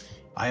 great.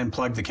 I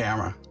unplugged the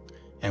camera.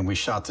 And we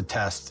shot the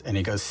test, and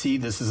he goes, see,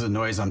 this is the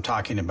noise I'm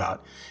talking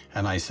about.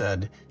 And I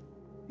said,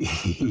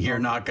 you're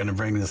not going to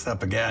bring this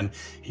up again.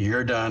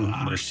 You're done.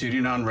 We're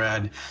shooting on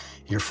red.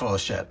 You're full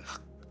of shit.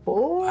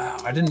 Oh. Wow,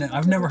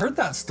 I've never heard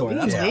that story.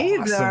 That's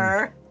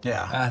awesome.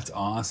 Yeah. That's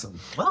awesome.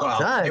 Well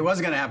done. It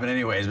wasn't going to happen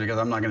anyways, because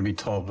I'm not going to be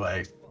told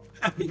by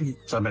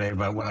somebody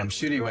about what I'm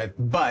shooting with.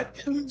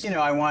 But,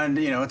 I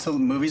wanted,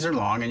 movies are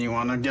long, and you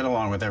want to get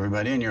along with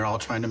everybody, and you're all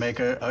trying to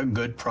make a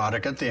good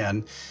product at the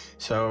end.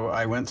 So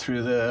I went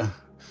through the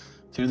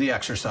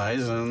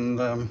exercise,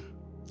 and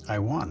I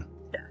won.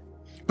 Yeah.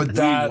 But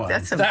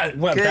that's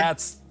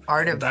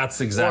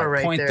exact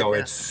right point there, though.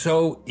 yeah. It's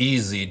so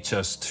easy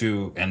just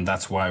to, and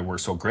that's why we're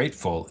so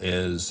grateful,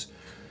 is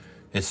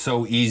it's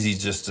so easy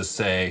just to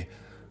say,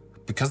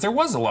 because there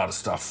was a lot of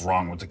stuff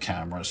wrong with the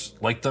cameras.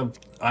 The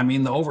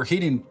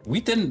overheating, we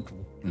didn't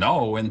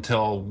know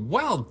until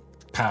well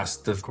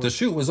past the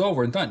shoot was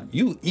over and done.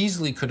 You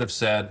easily could have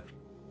said,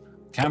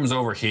 camera's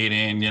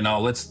overheating,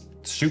 let's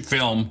shoot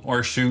film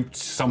or shoot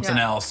something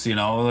else,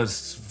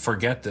 let's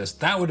forget this.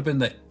 That would have been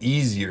the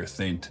easier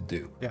thing to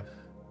do. Yeah.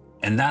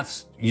 And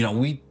that's,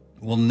 we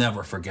will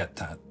never forget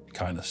that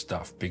kind of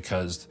stuff,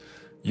 because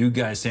you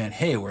guys saying,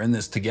 hey, we're in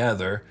this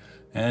together,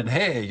 and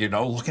hey,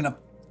 looking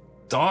up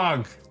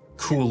dog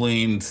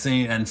cooling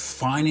thing and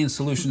finding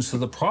solutions to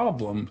the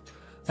problem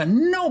that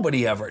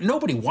nobody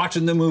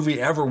watching the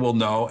movie ever will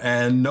know,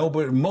 and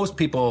most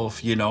people,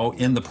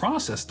 in the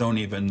process don't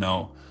even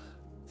know.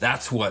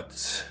 That's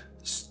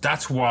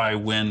why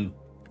when,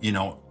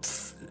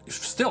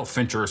 still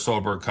Fincher or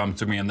Soderbergh come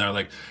to me and they're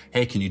like,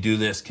 hey, can you do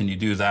this? Can you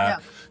do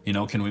that?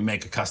 Yeah. Can we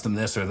make a custom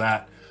this or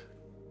that?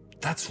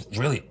 That's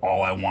really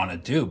all I want to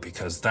do,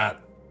 because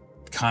that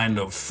kind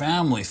of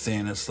family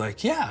thing. It's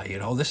like, yeah, you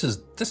know, this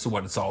is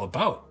what it's all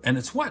about. And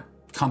it's what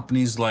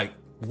companies like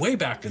way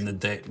back in the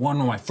day, one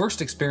of my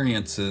first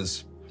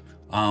experiences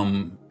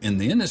in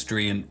the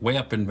industry and way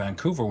up in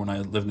Vancouver when I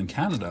lived in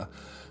Canada,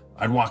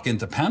 I'd walk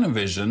into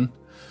Panavision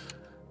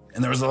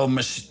and there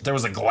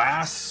was a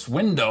glass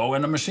window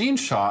in a machine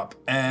shop,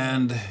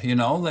 and you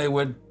know,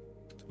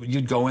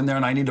 you'd go in there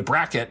and I need a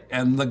bracket,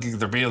 and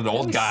there'd be an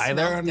old guy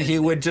there, and he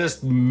would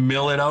just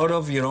mill it out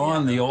of, you know,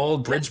 on the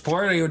old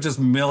Bridgeport, he would just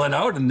mill it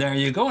out, and there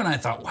you go. And I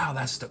thought, wow,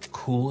 that's the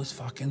coolest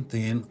fucking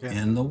thing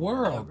in the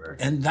world.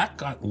 And that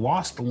got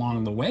lost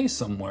along the way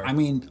somewhere. I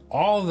mean,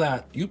 all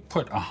that, you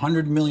put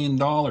 $100 million,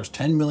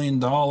 $10 million,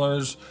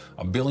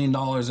 $1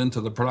 billion into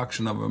the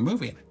production of a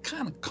movie, and it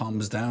kind of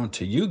comes down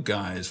to you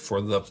guys for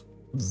the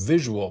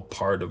visual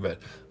part of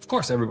it. Of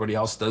course, everybody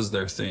else does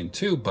their thing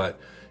too, but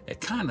it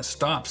kind of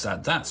stops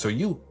at that. So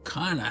you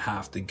kind of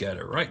have to get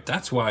it right.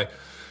 That's why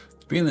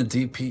being the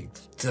DP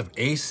of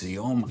AC,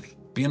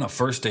 being a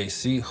first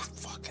AC,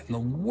 fucking the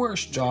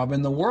worst job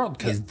in the world,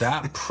 because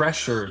that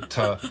pressure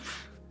to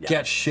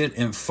get shit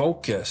in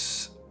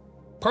focus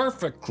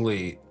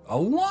perfectly,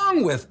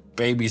 along with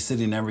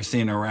babysitting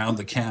everything around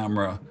the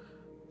camera,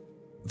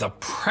 the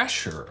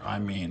pressure, I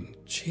mean,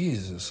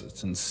 Jesus,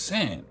 it's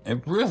insane.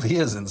 It really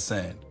is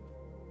insane.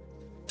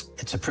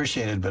 It's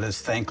appreciated, but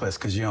it's thankless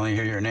because you only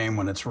hear your name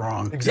when it's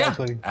wrong.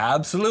 Exactly. Yeah,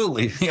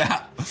 absolutely.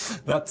 Yeah,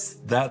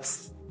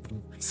 that's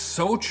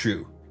so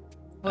true.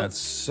 That's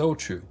so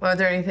true. Well, are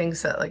there any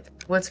things that, like,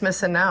 what's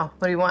missing now?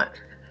 What do you want?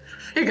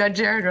 You got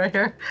Jared right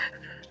here.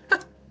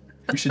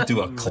 We should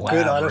do a Good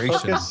collaboration.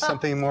 autofocus,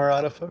 something more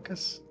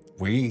autofocus.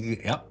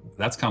 Yep,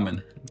 that's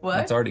coming. What?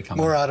 That's already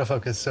coming. More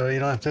autofocus, so you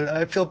don't have to.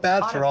 I feel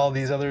bad for all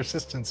these other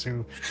assistants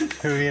who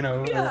you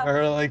know,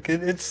 are like,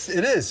 it's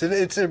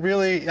a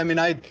really. I mean,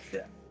 I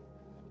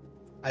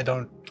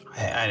don't.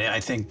 I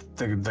think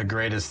the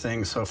greatest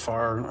thing so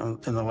far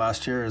in the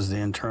last year is the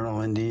internal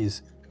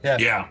NDs.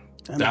 Yeah.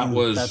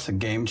 That's a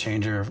game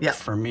changer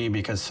for me,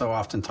 because so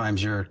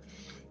oftentimes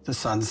the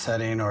sun's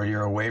setting or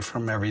you're away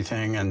from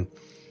everything and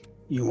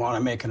you want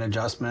to make an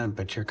adjustment,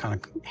 but you're kind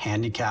of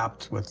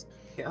handicapped with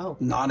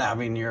not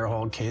having your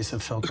whole case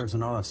of filters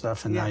and all that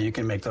stuff. And now you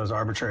can make those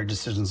arbitrary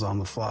decisions on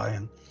the fly.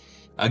 And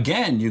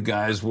again, you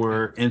guys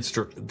were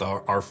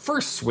our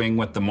first swing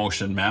with the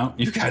motion mount.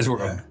 You guys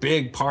were a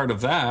big part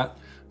of that.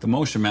 The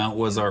motion mount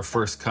was our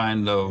first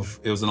kind of,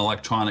 it was an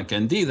electronic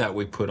ND that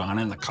we put on,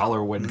 and the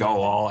color would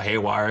go all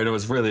haywire. It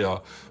was really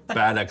a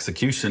bad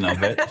execution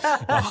of it.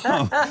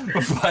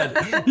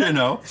 But, you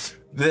know,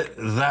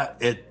 that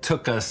it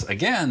took us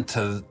again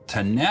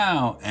to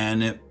now,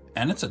 and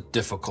it's a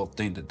difficult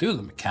thing to do,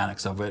 the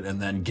mechanics of it, and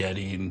then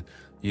getting,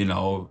 you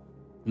know,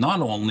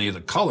 not only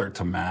the color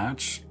to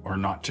match or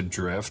not to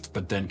drift,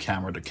 but then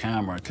camera to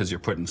camera, because you're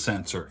putting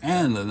sensor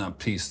and then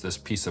this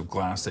piece of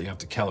glass that you have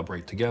to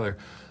calibrate together.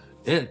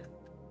 It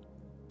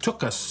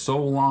took us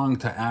so long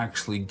to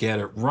actually get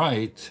it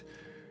right.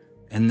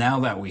 And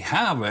now that we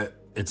have it,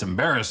 it's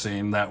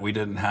embarrassing that we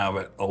didn't have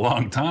it a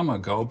long time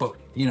ago, but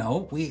you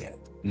know,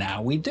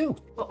 now we do.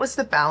 What was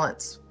the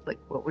balance? Like,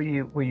 what were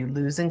you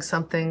losing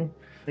something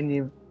when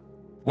you?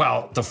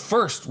 Well,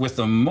 with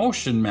the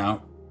motion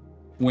mount,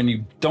 when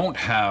you don't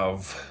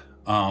have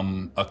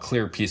a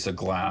clear piece of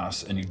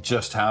glass and you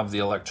just have the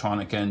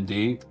electronic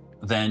ND,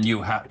 then you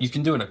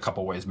can do it a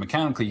couple ways.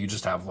 Mechanically, you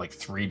just have like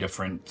 3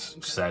 different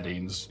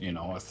settings, you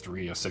know, a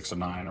 3, a 6, a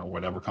 9, or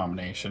whatever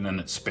combination,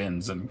 and it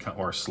spins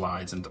or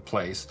slides into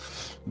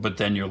place. But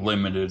then you're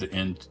limited,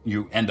 and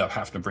you end up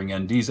having to bring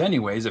NDs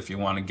anyways if you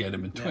want to get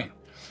in between. Yeah.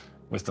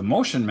 With the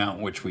motion mount,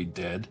 which we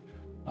did,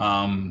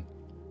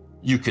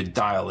 you could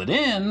dial it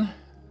in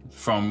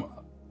from,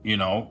 you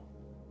know,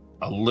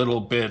 a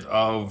little bit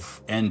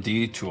of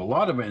ND to a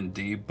lot of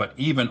ND, but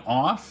even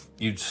off,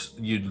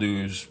 you'd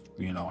lose,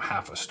 you know,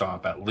 half a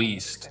stop at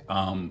least,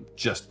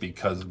 just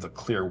because the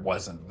clear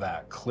wasn't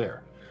that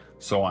clear.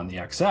 So on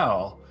the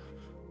XL,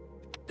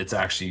 it's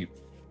actually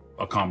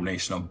a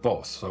combination of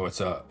both. So it's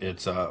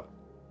a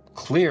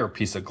clear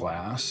piece of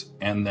glass,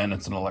 and then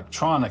it's an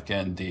electronic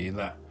ND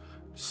that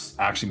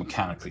actually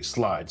mechanically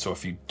slides. So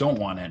if you don't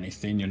want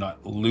anything, you're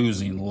not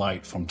losing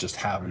light from just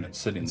having it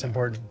sitting there. It's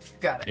important.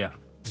 Got it. Yeah.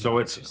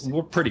 So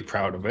we're pretty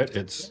proud of it.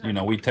 It's, you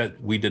know, we did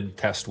a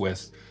test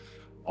with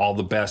all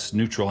the best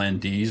neutral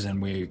NDs,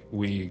 and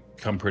we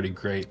come pretty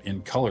great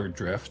in color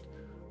drift,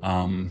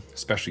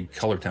 especially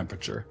color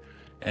temperature.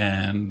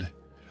 And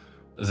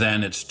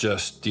then it's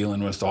just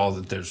dealing with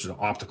there's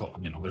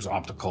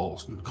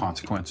optical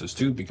consequences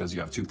too, because you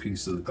have 2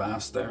 pieces of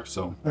glass there.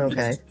 So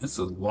it's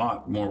a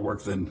lot more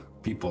work than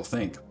people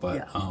think,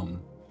 but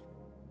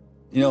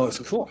you know, it's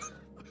cool.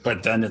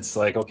 But then it's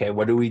like, okay,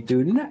 what do we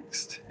do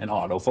next? And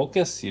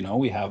autofocus, you know,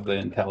 we have the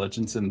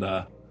intelligence in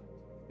the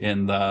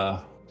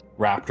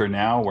Raptor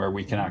now, where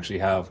we can actually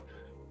have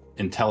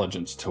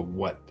intelligence to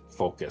what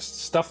focus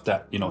stuff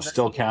that, you know,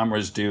 still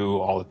cameras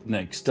do.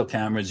 Still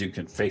cameras, you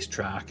can face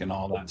track and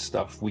all that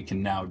stuff. We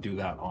can now do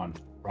that on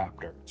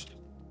Raptor,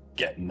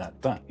 getting that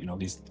done. You know,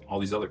 all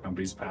these other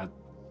companies have had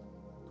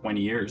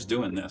 20 years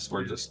doing this.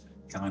 We're just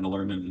kind of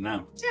learning it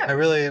now. Yeah. I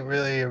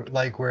really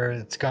like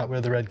where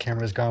the red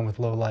camera's gone with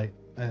low light.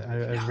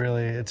 I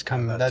really, that's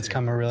come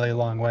a really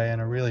long way,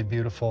 and a really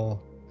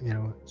beautiful, you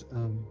know,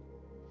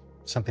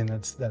 something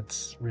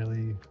that's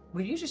really.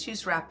 Well, you just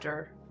used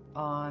Raptor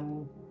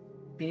on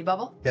Beanie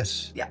Bubble?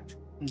 Yes. Yeah.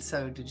 And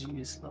so did you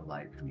use low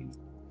light? I mean,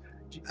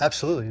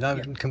 Absolutely,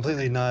 not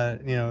completely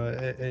not. You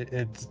know,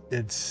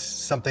 it's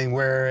something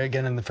where,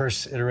 again, in the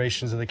first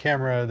iterations of the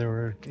camera, there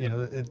were, you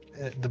know,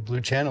 the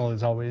blue channel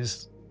is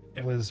always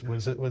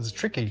was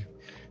tricky,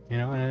 you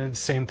know, and it's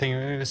the same thing.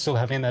 It was still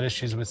having that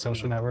issues with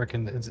social network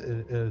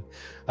and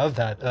of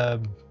that,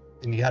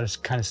 and you had to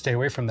kind of stay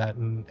away from that,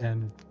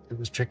 and it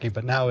was tricky.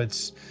 But now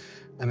it's,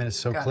 I mean, it's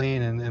so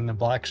clean, and the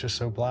blacks are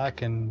so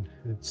black, and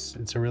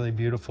it's a really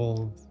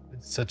beautiful.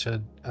 It's such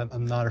a.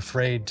 I'm not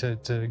afraid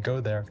to go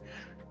there.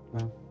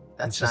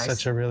 It's just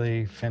such a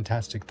really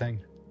fantastic thing.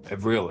 It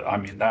really, I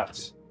mean,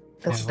 that's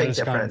a big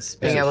difference.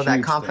 Being able to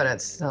that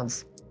confidence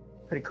sounds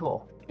pretty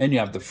cool. And you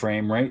have the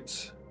frame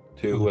rates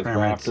too with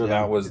Raptor.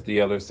 That was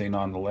the other thing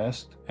on the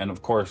list. And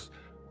of course,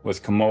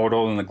 with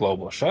Komodo and the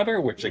global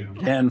shutter, which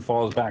again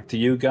falls back to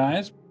you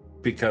guys,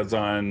 because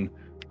on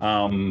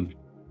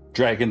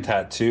Dragon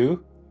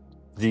Tattoo,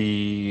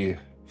 the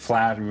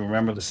flash.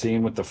 Remember the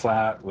scene with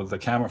the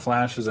camera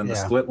flashes and the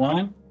split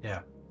line? Yeah.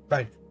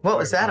 Right. What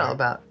was that all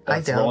about?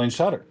 That's rolling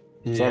shutter.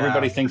 Yeah. So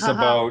everybody thinks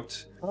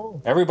about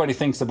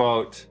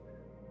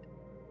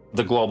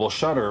the global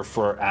shutter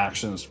for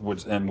actions,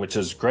 which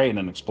is great,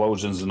 and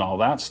explosions and all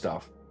that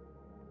stuff.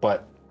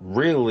 But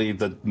really,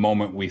 the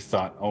moment we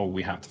thought, oh,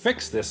 we have to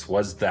fix this,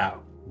 was that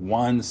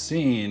one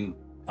scene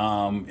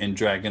in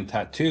Dragon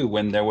Tattoo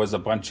when there was a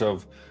bunch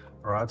of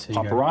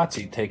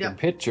paparazzi taking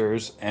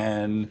pictures,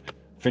 and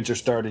Fincher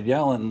started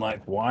yelling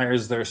like, "Why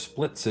is there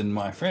splits in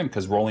my frame?"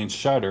 Because rolling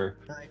shutter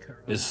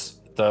is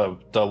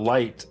the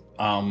light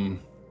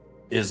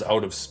is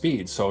out of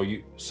speed, so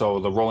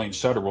the rolling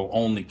shutter will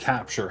only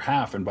capture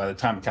half, and by the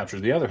time it captures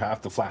the other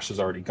half, the flash is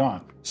already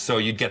gone. So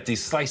you'd get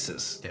these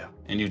slices,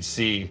 and you'd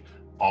see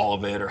all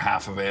of it or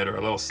half of it or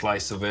a little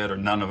slice of it or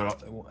none of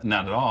it,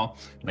 not at all.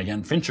 And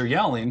again, Fincher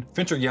yelling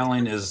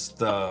is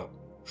the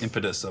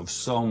impetus of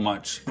so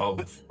much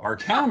of our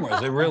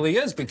cameras. It really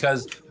is,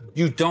 because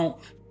you don't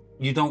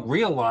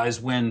realize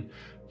when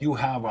you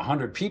have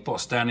 100 people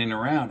standing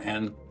around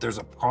and there's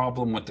a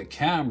problem with the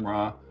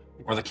camera,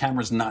 or the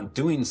camera's not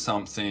doing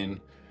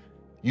something,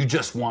 you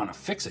just want to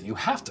fix it. You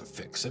have to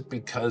fix it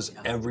because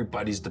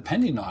everybody's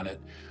depending on it.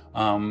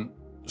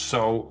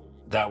 So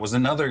that was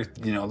another,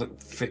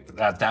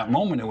 at that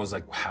moment, it was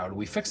like, how do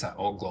we fix that?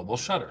 Oh, global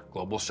shutter.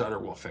 Global shutter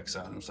will fix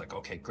that. And it was like,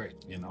 okay, great,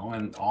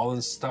 and all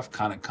this stuff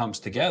kind of comes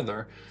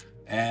together,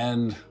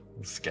 and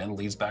again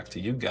leads back to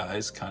you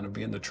guys kind of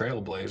being the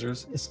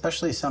trailblazers.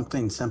 Especially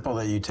something simple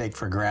that you take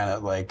for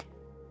granted, like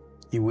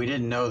we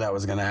didn't know that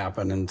was going to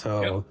happen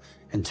until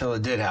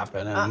it did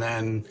happen. And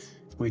then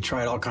we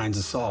tried all kinds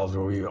of solves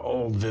where we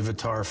old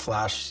Vivitar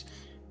flash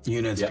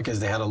units because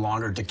they had a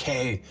longer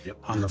decay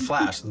on the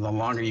flash. And the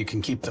longer you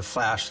can keep the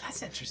flash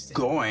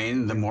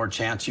going, the more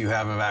chance you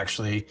have of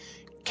actually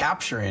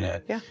capturing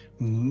it. Yeah.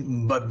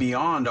 But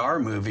beyond our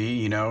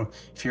movie,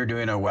 if you're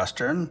doing a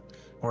Western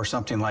or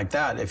something like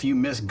that, if you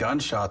miss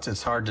gunshots,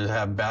 it's hard to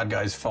have bad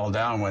guys fall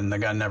down when the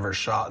gun never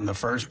shot in the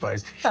first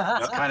place.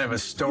 It's kind of a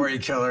story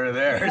killer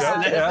there,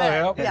 isn't it?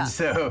 And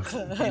so,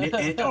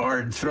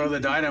 or throw the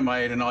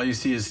dynamite and all you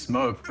see is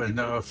smoke, but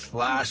no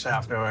flash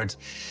afterwards.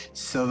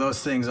 So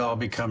those things all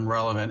become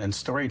relevant in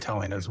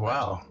storytelling as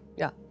well.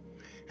 Yeah.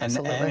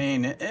 And I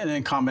mean, and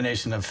in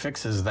combination of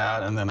fixes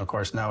that, and then of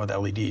course now with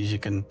LEDs, you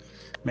can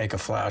make a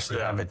flash and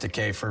have it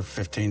decay for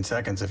 15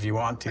 seconds if you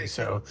want to.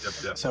 So,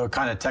 so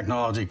kind of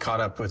technology caught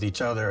up with each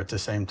other at the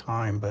same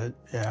time, but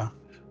yeah.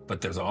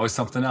 But there's always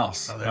something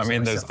else.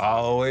 There's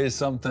always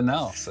something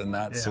else. And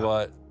that's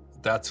what,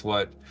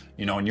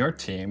 and your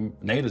team,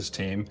 Naida's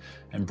team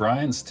and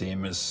Brian's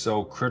team is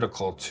so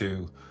critical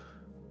to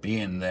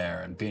being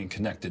there and being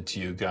connected to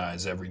you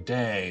guys every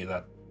day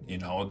that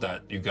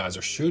you guys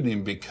are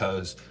shooting,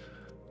 because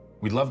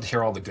we love to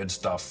hear all the good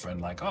stuff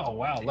and like, oh,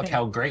 wow, look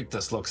how great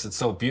this looks. It's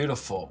so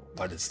beautiful.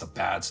 But it's the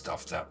bad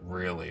stuff that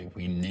really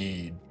we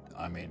need.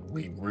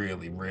 We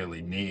really,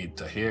 really need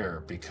to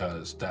hear,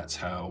 because that's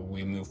how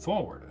we move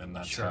forward. And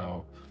that's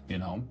how,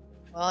 Well,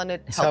 and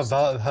it helps.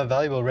 How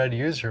valuable Red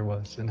User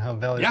was, and how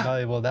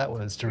valuable that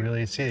was to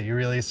really see it. You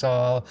really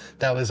saw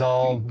that was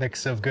all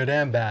mix of good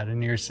and bad,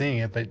 and you're seeing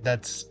it, but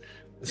that's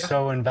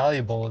so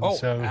invaluable. And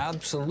so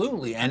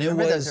absolutely. And it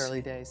was those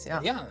early days.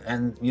 Yeah.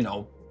 And,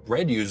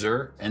 Red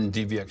User and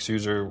DVX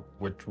User,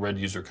 which Red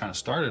User kind of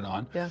started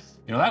on,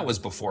 that was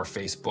before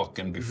Facebook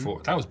and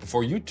before, that was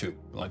before YouTube.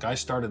 Like I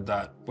started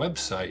that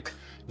website,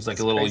 it was like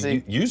a little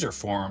user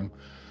forum,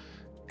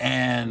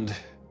 and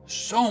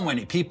so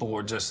many people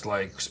were just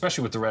like,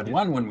 especially with the Red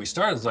One when we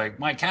started, it's like,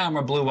 my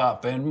camera blew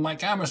up and my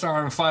camera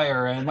started on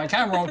fire and my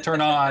camera won't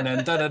turn on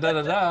and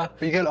da-da-da-da-da.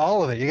 But you get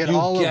all of it. You get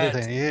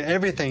everything. You get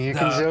everything. You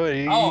can do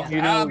it.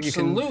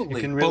 Absolutely.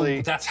 You can really...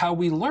 But that's how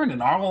we learn.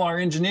 And all our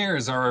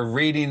engineers are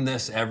reading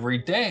this every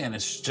day. And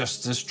it's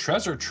just this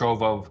treasure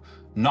trove of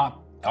not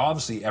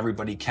obviously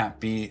everybody can't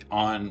be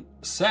on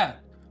set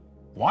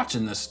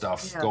watching this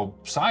stuff go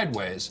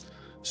sideways.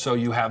 So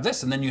you have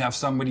this, and then you have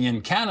somebody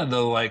in Canada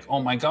like,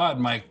 oh my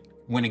God,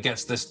 when it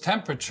gets this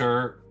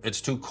temperature,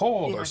 it's too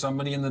cold, or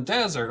somebody in the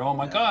desert, oh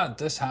my God,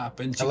 this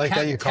happened. I like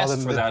that you call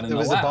them, it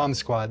was the bomb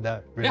squad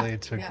that really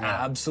took.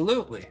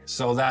 Absolutely.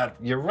 So that,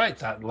 you're right,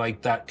 that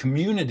like that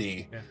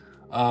community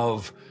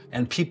of,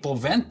 and people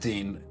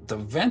venting,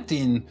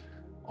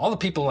 all the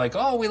people like,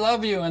 oh, we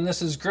love you and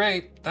this is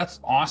great. That's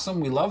awesome.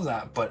 We love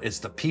that. But it's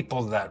the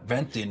people that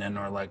venting and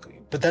are like,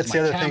 but that's the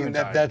other thing.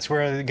 That's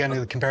where, again,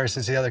 the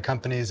comparisons to the other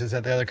companies is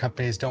that the other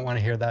companies don't want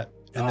to hear that.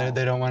 And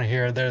they don't want to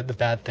hear the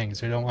bad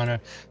things. They don't want to.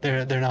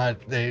 They're not.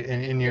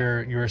 And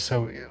you're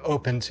so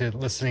open to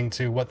listening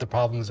to what the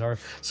problems are.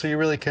 So you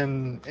really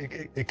can.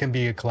 It can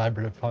be a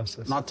collaborative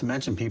process. Not to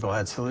mention, people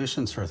had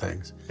solutions for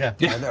things. Yeah.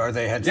 Or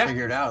they had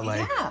figured out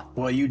like,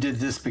 well, you did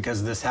this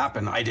because this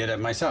happened. I did it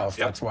myself.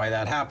 That's why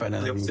that happened.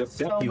 And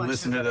you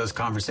listen to those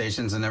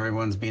conversations, and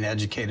everyone's being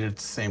educated at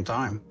the same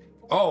time.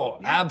 Oh,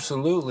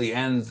 absolutely.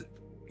 And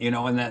you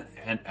know,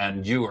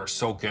 and you are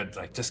so good.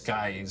 Like, this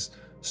guy is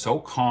so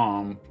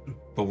calm.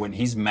 But when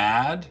he's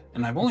mad,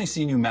 and I've only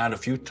seen you mad a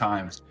few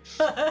times,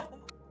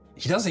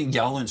 he doesn't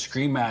yell and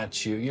scream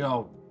at you. You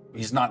know,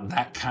 he's not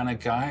that kind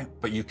of guy,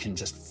 but you can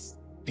just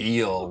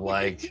feel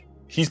like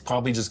he's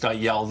probably just got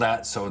yelled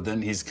at. So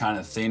then he's kind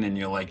of thin, and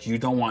you're like, you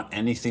don't want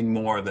anything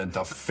more than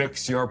to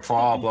fix your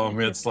problem.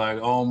 It's like,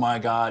 oh my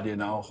God, you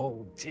know,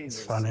 oh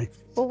Jesus. Funny.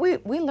 Well,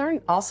 we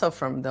learned also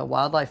from the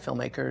wildlife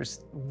filmmakers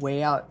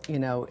way out, you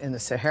know, in the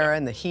Sahara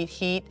and the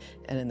heat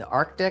and in the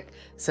Arctic.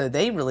 So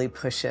they really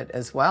push it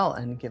as well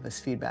and give us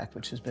feedback,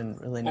 which has been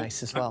really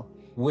nice as well.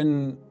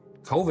 When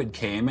COVID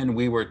came and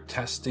we were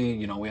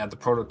testing, you know, we had the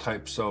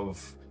prototypes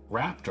of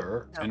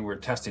Raptor and we were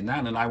testing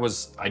that. And I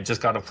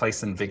just got a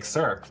place in Big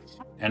Sur,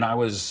 and I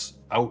was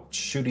out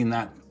shooting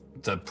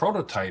the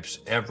prototypes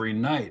every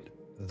night.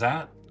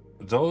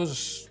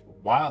 Those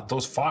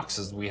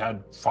foxes, we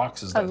had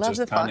foxes that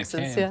just kind of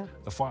came.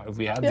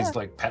 We had these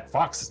like pet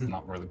foxes,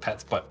 not really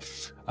pets, but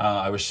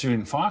I was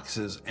shooting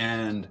foxes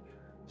and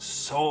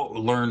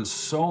learned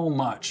so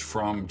much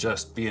from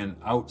just being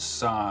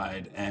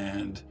outside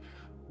and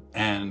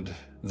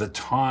the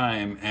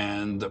time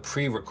and the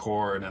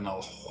pre-record and a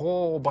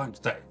whole bunch,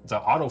 the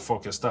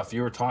autofocus stuff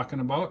you were talking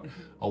about,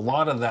 a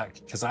lot of that,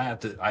 because I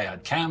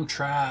had cam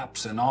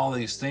traps and all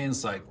these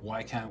things, like,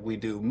 why can't we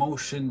do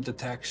motion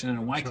detection,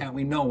 and why can't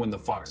we know when the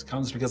fox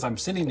comes? Because I'm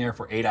sitting there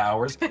for 8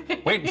 hours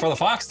waiting for the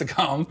fox to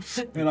come,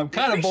 and I'm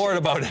kind of bored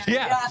about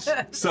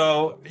it.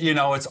 So, you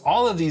know, it's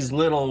all of these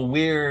little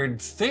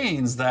weird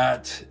things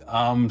that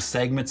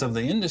segments of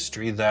the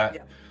industry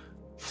that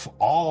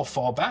all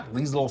fall back.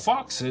 These little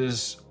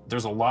foxes,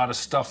 there's a lot of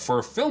stuff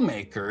for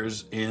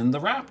filmmakers in the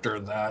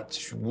Raptor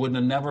that wouldn't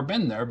have never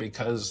been there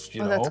because,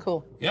 you know, that's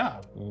cool. Yeah,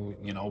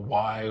 you know,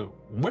 why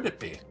would it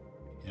be?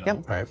 You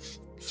know? Right.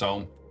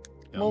 So,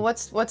 you know. Well,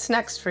 what's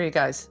next for you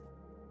guys?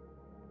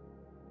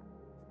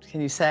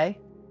 Can you say?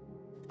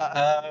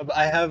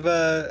 I have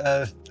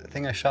a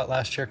thing I shot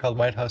last year called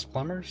White House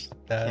Plumbers.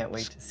 Can't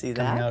wait to see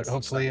that. Coming out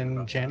hopefully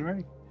in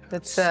January.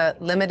 That's a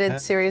limited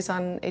series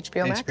on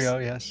HBO Max?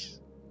 HBO, yes.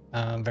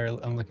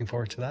 I'm looking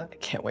forward to that. I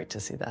can't wait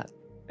to see that.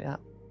 Yeah.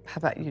 How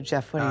about you,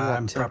 Jeff? What are you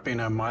up to? I'm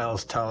prepping a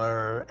Miles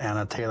Teller,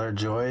 Anna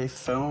Taylor-Joy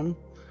film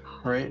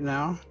right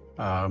now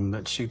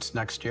that shoots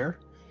next year,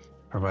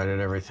 provided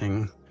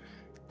everything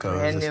goes.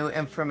 Brand new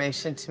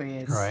information to me.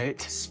 It's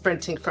right.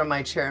 Sprinting from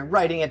my chair and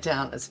writing it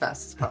down as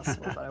fast as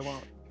possible, but I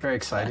won't. Very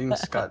exciting.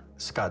 Scott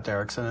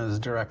Derrickson is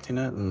directing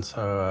it, and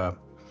so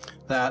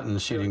that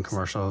and shooting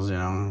commercials, you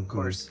know. Of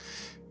course.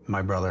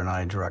 My brother and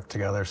I direct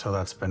together, so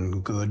that's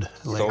been good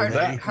lately.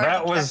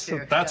 So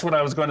that's what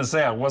I was going to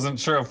say. I wasn't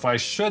sure if I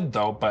should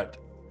though, but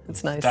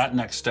it's nice. That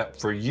next step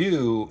for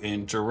you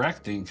in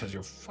directing, because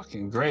you're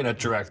fucking great at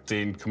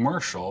directing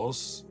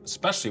commercials,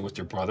 especially with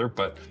your brother.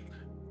 But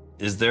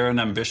is there an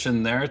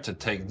ambition there to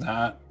take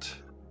that?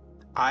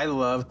 I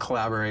love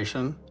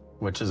collaboration,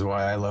 which is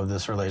why I love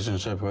this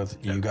relationship with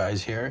you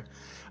guys here.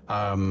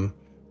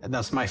 And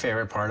that's my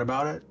favorite part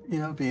about it, you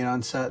know, being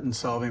on set and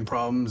solving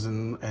problems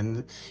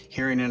and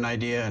hearing an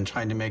idea and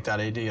trying to make that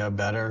idea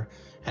better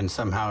and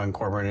somehow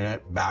incorporating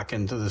it back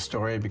into the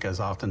story, because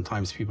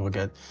oftentimes people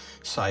get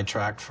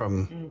sidetracked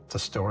from the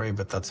story,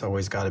 but that's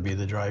always got to be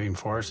the driving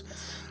force.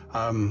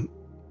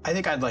 I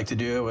think I'd like to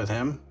do it with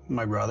him,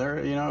 my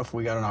brother. You know, if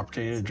we got an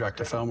opportunity to direct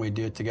a film, we'd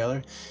do it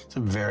together. He's a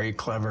very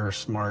clever,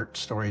 smart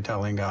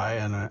storytelling guy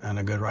and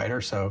a good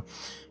writer. So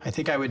I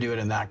think I would do it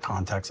in that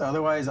context.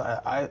 Otherwise,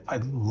 I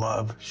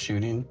love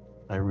shooting.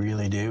 I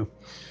really do.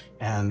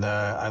 And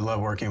I love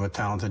working with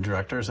talented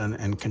directors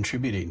and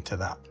contributing to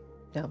that.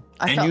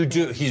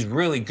 Yeah, he's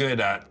really good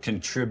at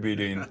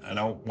contributing. I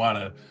don't want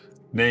to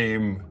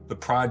name the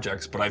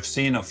projects, but I've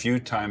seen a few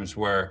times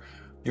where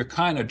you're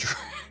kind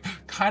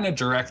of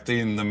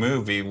directing the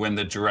movie when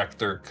the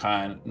director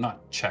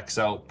not checks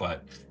out,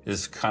 but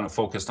is kind of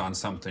focused on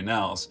something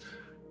else.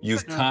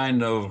 you've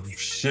kind of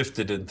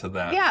shifted into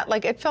that. Yeah,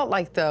 like it felt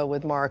like though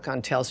with Mark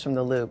on Tales from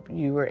the Loop,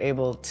 you were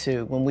able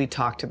to, when we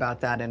talked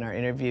about that in our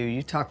interview,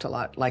 you talked a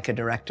lot like a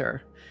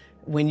director.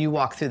 When you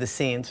walk through the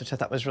scenes, which I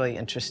thought was really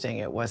interesting,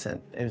 it was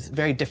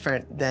very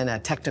different than a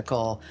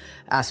technical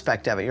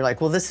aspect of it. You're like,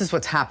 well, this is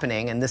what's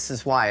happening and this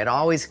is why. It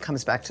always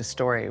comes back to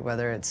story,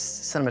 whether it's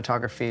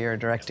cinematography or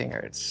directing or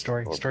it's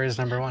Story is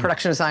number one.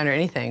 production design or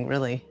anything,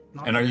 really.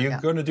 And are you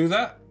going to do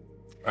that?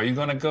 Are you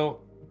going to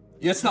go?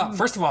 It's not,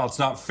 first of all, it's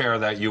not fair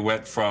that you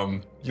went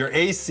from your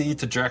AC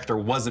to director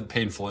wasn't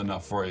painful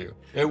enough for you.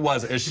 It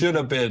was. It should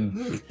have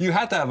been. You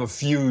had to have a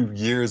few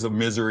years of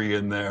misery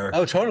in there.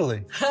 Oh,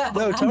 totally.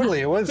 No,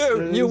 totally. It was.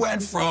 Dude, you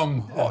went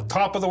from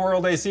top of the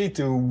world AC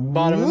to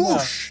Bottom of the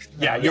whoosh.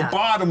 Yeah, your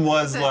bottom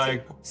was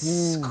like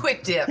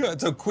Quick dip.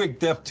 it's a quick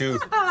dip to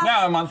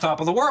now I'm on top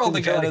of the world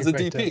again as a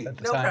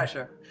DP. No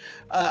pressure.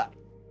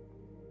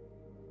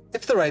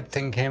 If the right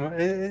thing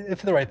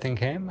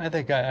came, I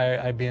think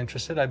I'd be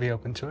interested. I'd be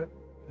open to it.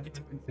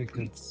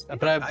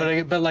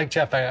 But like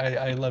Jeff,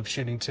 I love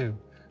shooting too.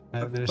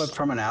 But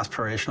from an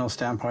aspirational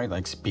standpoint,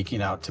 like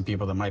speaking out to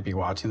people that might be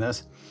watching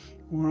this,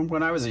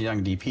 when I was a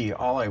young DP,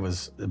 all I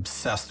was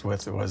obsessed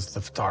with was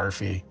the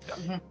photography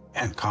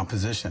and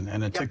composition.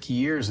 And it took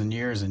years and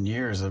years and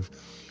years of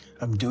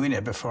doing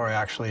it before I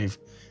actually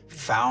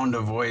found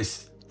a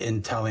voice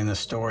in telling the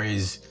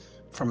stories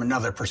from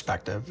another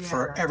perspective,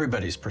 for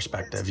everybody's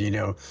perspective, you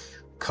know,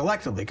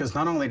 collectively, because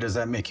not only does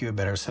that make you a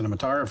better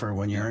cinematographer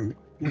when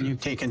you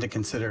take into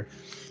consider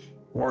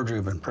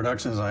wardrobe and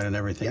production design and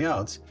everything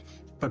else,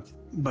 but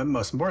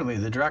most importantly,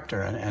 the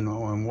director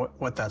and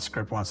what that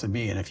script wants to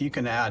be. And if you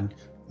can add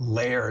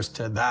layers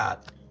to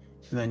that,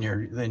 then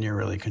you're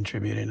really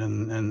contributing.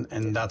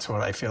 And that's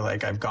what I feel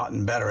like I've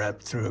gotten better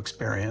at through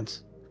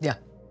experience. Yeah.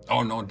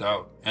 Oh, no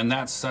doubt. And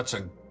that's such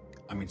a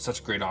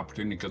great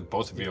opportunity because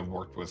both of you have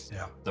worked with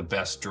the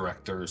best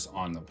directors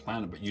on the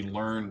planet, but you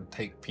learn,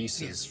 take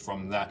pieces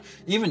from that.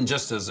 Even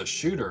just as a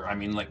shooter, I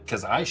mean, like,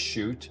 because I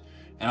shoot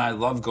and I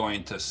love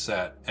going to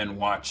set and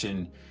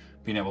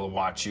being able to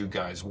watch you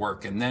guys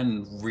work and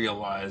then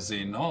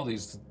realizing, oh,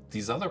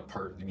 these other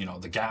parts, you know,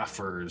 the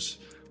gaffers,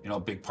 you know, a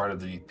big part of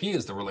the EP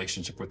is the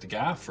relationship with the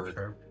gaffer.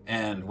 Sure.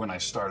 And when I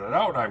started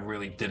out, I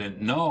really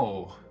didn't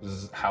know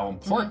how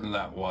important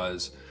that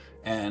was.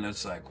 And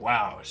it's like,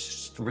 wow,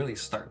 just really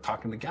start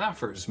talking to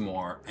gaffers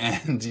more.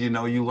 And, you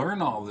know, you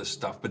learn all this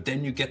stuff, but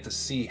then you get to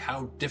see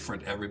how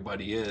different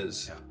everybody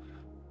is. Yeah.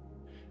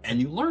 And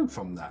you learn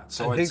from that,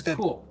 so it's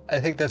cool. I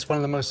think that's one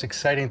of the most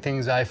exciting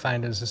things I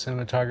find as a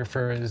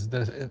cinematographer is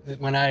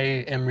when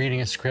I am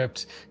reading a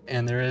script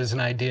and there is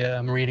an idea,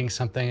 I'm reading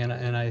something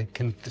and I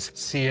can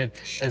see it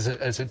as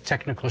a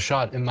technical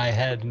shot in my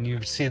head, and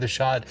you see the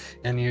shot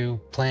and you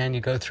plan, you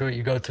go through it,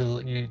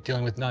 you're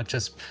dealing with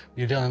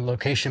you're dealing with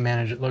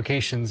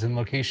locations and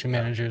location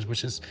managers,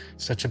 which is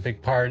such a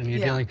big part, and you're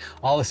dealing,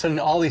 all of a sudden,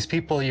 all these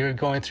people you're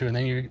going through, and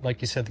then you,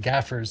 like you said, the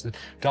gaffers, the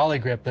dolly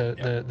grip,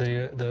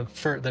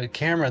 the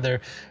camera,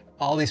 they're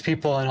all these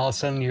people, and all of a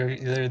sudden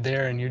they're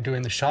there and you're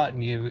doing the shot,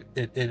 and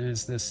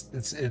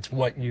it's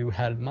what you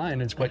had in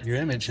mind, it's what your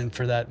image, and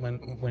for that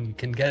when you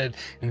can get it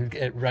and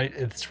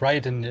it's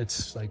right and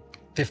it's like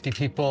 50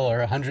 people or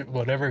 100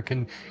 whatever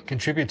can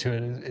contribute to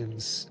it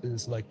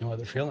is like no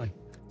other feeling.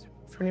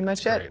 Pretty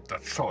much Great. it.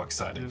 That's so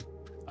exciting.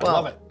 I Well,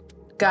 love it.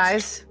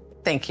 Guys,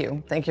 thank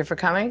you. Thank you for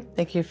coming.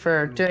 Thank you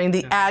for doing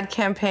the ad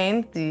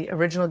campaign, the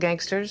original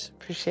gangsters.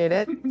 Appreciate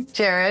it.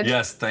 Jared.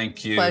 Yes,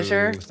 thank you.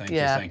 Pleasure. Thank you.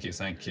 Yeah. Thank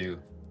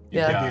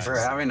you for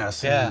having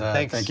us. Yeah, and,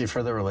 thanks. Thank you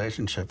for the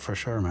relationship, for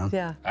sure, man.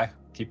 Yeah.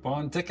 Keep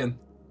on ticking.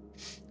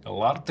 A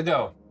lot to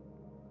go.